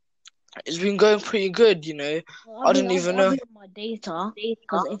today. It's been going pretty good, Well, I don't even I'll know. be on my data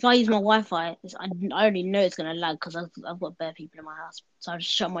because if I use my Wi-Fi, I already know it's gonna lag because I've got bare people in my house, so I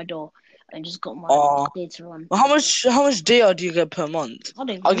just shut my door and just got my Uh, data on. how much data do you get per month? I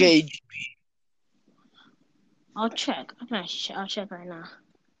don't even I know. get I'll check. I'll check right now.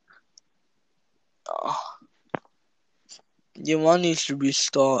 uh, your mine needs to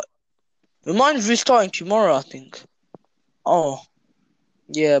restart. Mine's restarting tomorrow, I think. Oh,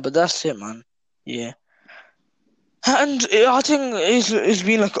 yeah, but that's it, man. Yeah. And I think it's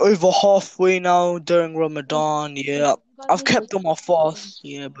been like over halfway now during If Ramadan. if Yeah, you guys I've need to kept on my listen, fast.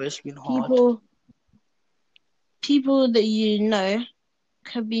 Yeah, but it's been hard. people people that you know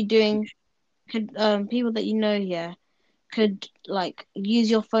could be doing could people that you know here could like use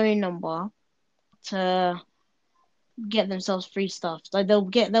your phone number to get themselves free stuff. Like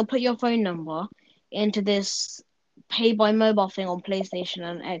they'll put your phone number into this pay by mobile thing on PlayStation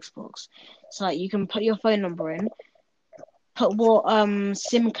and Xbox. So like you can put your phone number in, put what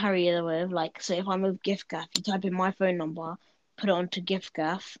SIM carrier with, like so if I'm with giftgaff, you type in my phone number, put it onto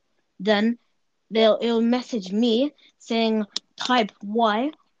giftgaff, then it'll message me saying type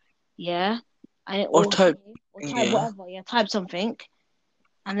Y, yeah, and it Or will say type. or type Yeah. whatever. Yeah, type something,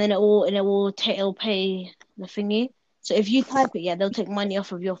 and then it'll pay the thingy. So if you type it, yeah, they'll take money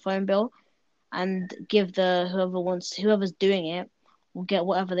off of your phone bill and give the whoever's doing it will get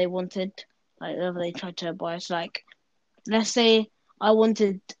whatever they wanted, like whatever they tried to buy. So like, let's say I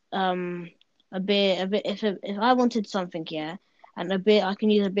wanted a bit if I wanted something, yeah, and a bit I can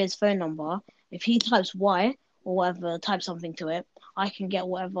use a bit's phone number. If he types Y or whatever, type something to it, I can get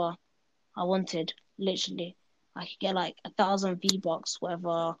whatever I wanted. Literally, I could get like 1,000 V-Bucks,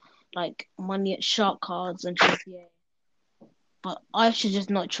 whatever, like money at shark cards and GTA. But I should just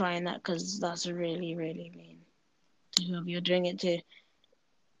not trying that because that's really, really mean to whoever you're doing it to.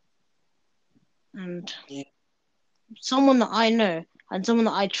 And Yeah. someone that I know and someone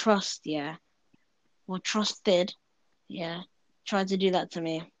that I trust, yeah, or trusted, yeah, tried to do that to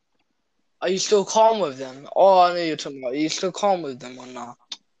me. Are you still calm with them? Oh, I know you're talking about. Are you still calm with them or not?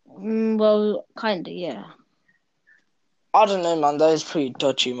 Well, kinda, yeah. I don't know, man. That is pretty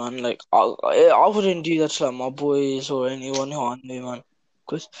touchy, man. Like, I wouldn't do that to like my boys or anyone who I knew, man.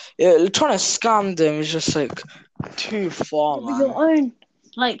 Because trying to scam them is just like too far, Yeah, but your man. own,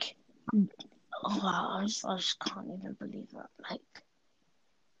 like, oh, wow, I just can't even believe that. Like,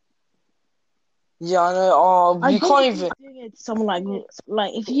 Yeah, I know. Oh, I we get if can't you're even. doing it to someone like this.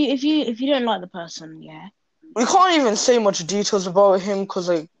 Like, if you don't like the person, yeah, We can't even say much details about him because,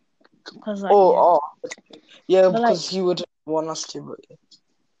 like, because like, yeah, yeah, but like, because he would want us to. But yeah.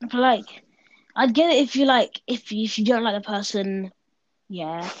 but like, I'd get it if you like, if you don't like the person,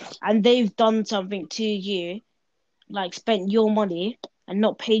 yeah, and they've done something to you, like spent your money and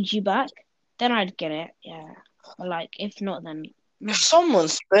not paid you back, then I'd get it, yeah. But like, if not, then If no. someone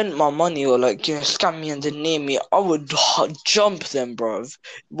spent my money or like scam me and then name me, I would jump them, bro.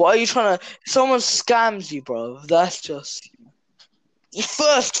 Why are you trying to? If someone scams you, bro. That's just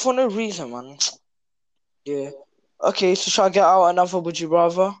first for no reason, man. Yeah. Okay, so shall I get out another would you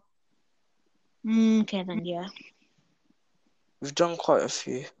rather? Okay, then yeah. We've done quite a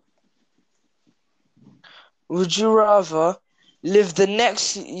few. Would you rather live the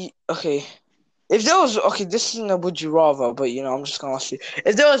next? Okay. If there was okay, this isn't a would you rather, but I'm just gonna ask you.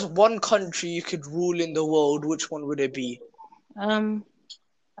 If there was one country you could rule in the world, which one would it be? Um,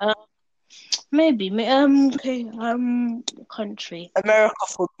 maybe, okay, country, America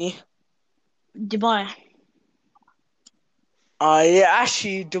for me. Dubai. Yeah,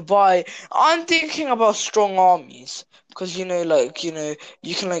 actually, Dubai. I'm thinking about strong armies because you can Yeah,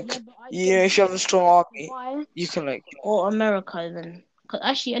 like but I'd get if you have a strong army, Dubai you can like or America then. 'Cause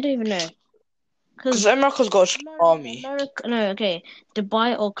actually, I don't even know. because Cause America's got a strong army. America, no, okay,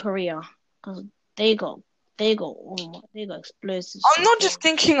 Dubai or Korea, cause they got they got explosive I'm stuff not there. just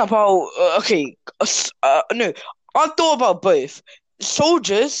thinking about okay, no. I thought about both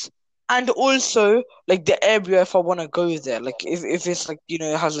soldiers and also like the area if I want to go there. Like if it's like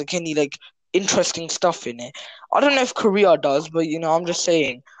it has like any like interesting stuff in it. I don't know if Korea does, but I'm just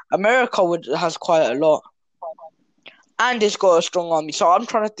saying America would has quite a lot, and it's got a strong army. So I'm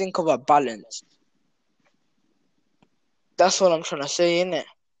trying to think of a balance. That's what I'm trying to say, innit?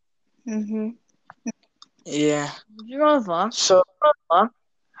 Mhm. Yeah. Would you rather So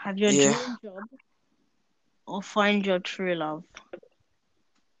have your yeah. dream job or find your true love?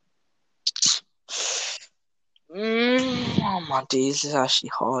 Oh my days, this is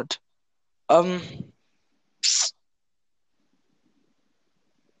actually hard. Um.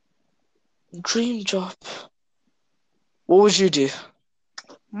 Dream job. What would you do?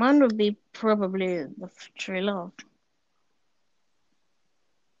 Mine would be probably the true love.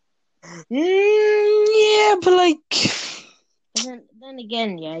 Yeah, but like, But then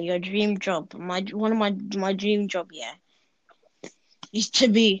again, yeah, your dream job. One of my dream job, yeah, is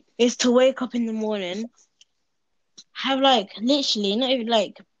to wake up in the morning, have like literally not even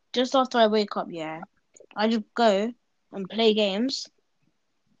like just after I wake up, yeah, I just go and play games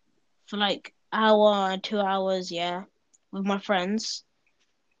for like hour, 2 hours, yeah, with my friends.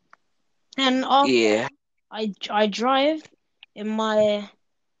 Then after yeah. I drive in my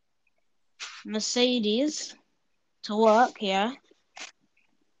Mercedes to work, yeah.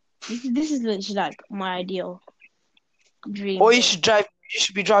 This is literally like my ideal Or dream. you should drive. You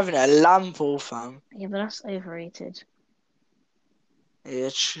should be driving a Lambo, fam. Yeah, but that's overrated. Yeah,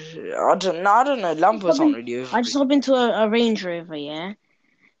 I don't know. I don't know. Just Lambos hop aren't in, really I just overrated. hop into a Range Rover, yeah.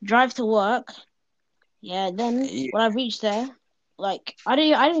 Drive to work, yeah. Then Yeah, when I reach there, like I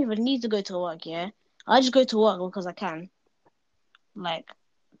don't even need to go to work, yeah. I just go to work because I can, like,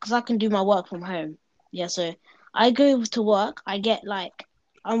 because I can do my work from home. Yeah, so I go to work. I get like,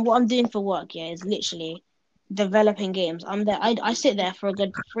 what I'm doing for work, yeah, is literally developing games. I'm there. I sit there for a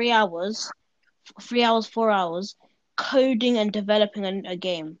good 3 hours 3 hours, 4 hours coding and developing a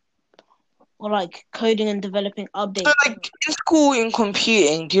game, or like coding and developing So, updates. like, in school in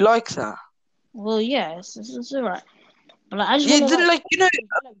computing, do you like that? Well, yeah, it's alright. But like, I just Yeah, want to then, like like,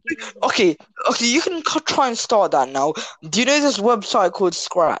 develop games and okay, you can try and start that now. Do you know this website called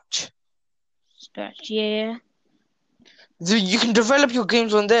Scratch? scratch. Yeah. You can develop your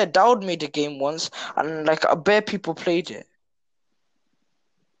games on there. Dowd made a game once, and like a bare people played it.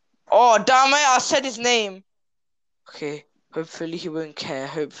 Oh, damn it! I said his name. Okay, hopefully he won't care.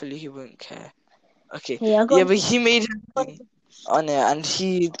 Hopefully he won't care. Okay, Hey, I yeah, got but he made a thing on it, and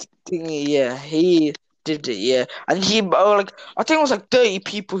he did it, yeah, and like I think it was like 30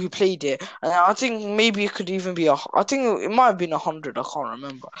 people who played it, and I think maybe it could even be I think it might have been 100. I can't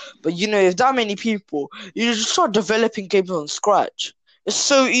remember, but if that many people, you just start developing games from scratch. It's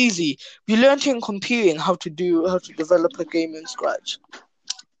so easy. We learned in computing how to develop a game in Scratch,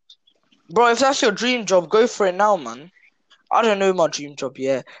 bro. If that's your dream job, go for it now, man. I don't know my dream job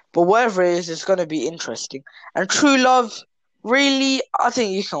yet, but whatever it is, it's gonna be interesting. And true love, really, I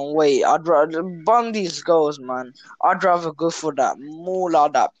think you can wait. I'd rather bun these girls, man. I'd rather go for that moolah,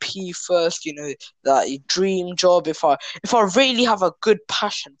 that P first, that dream job. If I really have a good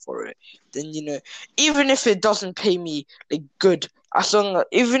passion for it, then even if it doesn't pay me like good,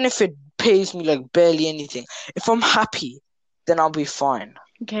 even if it pays me like barely anything, if I'm happy, then I'll be fine.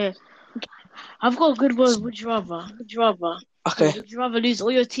 okay. I've got a good word. Would you rather? Okay. Would you rather lose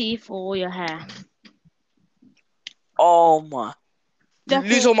all your teeth or all your hair? Oh my.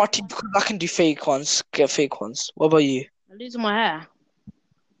 Lose all Definitely my teeth because I can do fake ones. Get fake ones. What about you? losing my hair.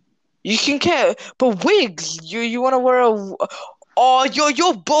 You can get, but wigs. You want to wear a? Oh,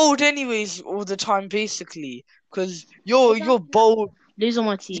 you're bald anyways all the time basically, because you're bald. Losing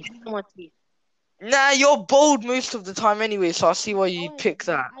my teeth. Nah, you're bald most of the time anyway. So I see why I you'd want to get pick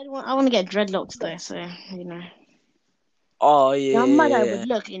that. I want to get dreadlocks though, so you know. Oh How yeah, mad I yeah, would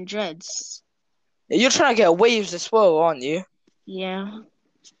look in dreads. yeah. You're trying to get waves as well, aren't you? Yeah.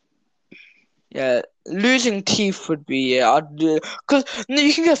 Yeah, losing teeth would be cause no,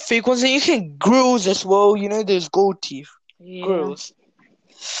 you can get fake ones and you can grills as well. There's gold teeth Yeah. grills.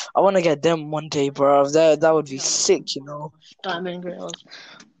 I want to get them one day, bro. That would be sick. Diamond grills.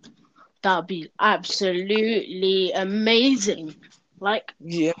 That'd be absolutely amazing. Like,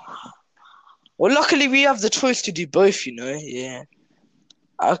 Yeah. Well, luckily we have the choice to do both. Yeah.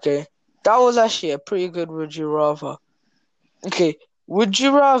 Okay. That was actually a pretty good would you rather. Okay. Would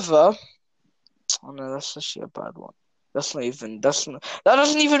you rather? Oh no, that's actually a bad one. That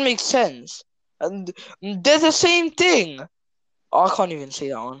doesn't even make sense. And they're the same thing. Oh, I can't even say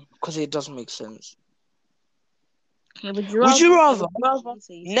that one because it doesn't make sense. okay, would you Would rather? you rather You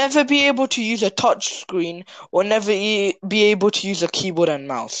say. never be able to use a touch screen or never be able to use a keyboard and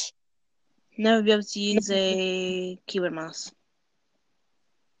mouse? Never be able to use a keyboard mouse.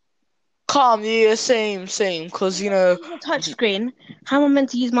 Calm, yeah, same, because If I can use a touch screen, how am I meant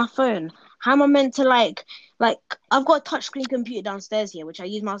to use my phone? How am I meant to like I've got a touch screen computer downstairs here, which I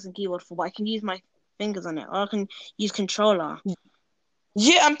use mouse and keyboard for, but I can use my fingers on it, or I can use controller.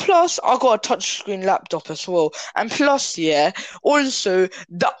 yeah, and plus I got a touchscreen laptop as well, and plus, yeah, also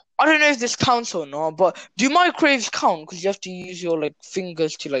I don't know if this counts or not, but do microwaves count? Because you have to use your like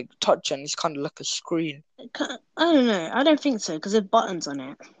fingers to like touch, and it's kind of like a screen. I don't know. I don't think so because there's buttons on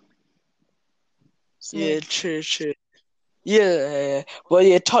it. So Yeah, true, true. Yeah, well,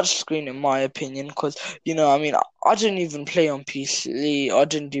 yeah, touchscreen in my opinion, because I mean, I didn't even play on PC. I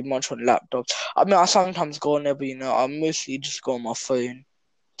didn't do much on laptops. I mean, I sometimes go on there, but I mostly just go on my phone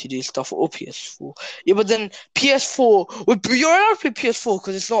to do stuff or PS4. Yeah, but then PS4, you're allowed to play PS4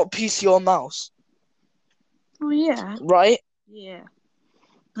 because it's not PC or mouse, oh yeah, right? yeah.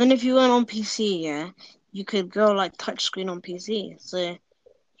 Then if you went on PC, yeah, you could go like touchscreen on PC. So you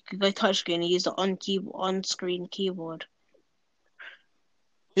could go touchscreen and use the on-screen keyboard.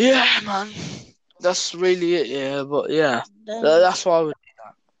 Yeah, man. That's really it, yeah, but yeah. Then That's why I would.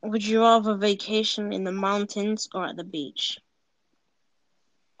 would you rather vacation in the mountains or at the beach?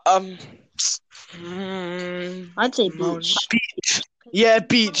 Um, I'd say Mountain beach. beach. 'Cause Yeah, in the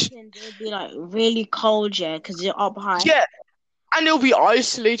beach. mountains, it'll be like really cold, yeah, because you're up high. Yeah, and it'll be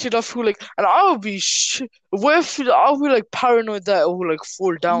isolated. I feel like, and I'll be I'll be like paranoid that it will like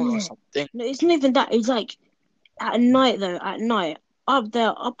fall down or Yeah. something. No, it's not even that. It's like at night though. At night, up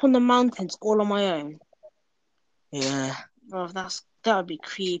there, up on the mountains, all on my own. Yeah, Bro, that would be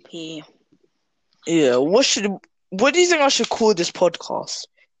creepy. yeah. What do you think I should call this podcast?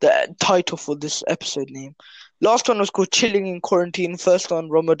 The title for this episode name. Last one was called "Chilling in Quarantine." First one,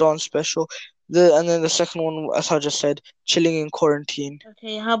 Ramadan special. And then the second one, as I just said, "Chilling in Quarantine."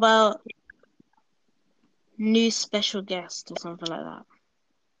 Okay, how about new special guest or something like that.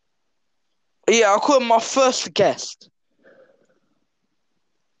 Yeah, I'll call him my first guest.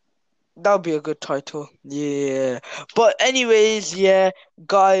 That would be a good title. Yeah. But anyways, yeah,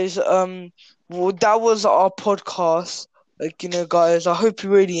 guys, well, that was our podcast. Like, guys, I hope you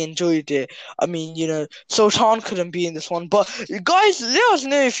really enjoyed it. I mean, Sultan couldn't be in this one, but guys, let us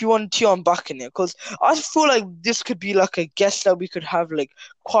know if you want Tion back in it, because I feel like this could be like a guest that we could have like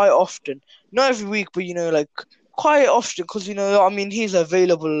quite often. Not every week, but like quite often, because I mean, he's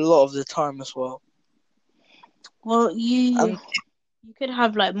available a lot of the time as well. Well, Um, you could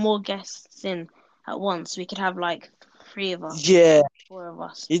have like more guests in at once. We could have like 3 of us, yeah, 4 of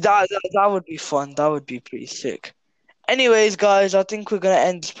us. that would be fun. That would be pretty sick. Anyways, guys, I think we're gonna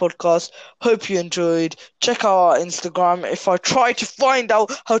end this podcast. Hope you enjoyed. Check out our Instagram. If I try to find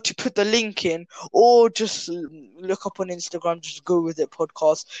out how to put the link in, or just look up on Instagram, just go with it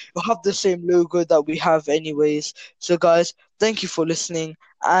podcast. You'll have the same logo that we have anyways. So guys, thank you for listening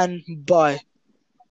and bye.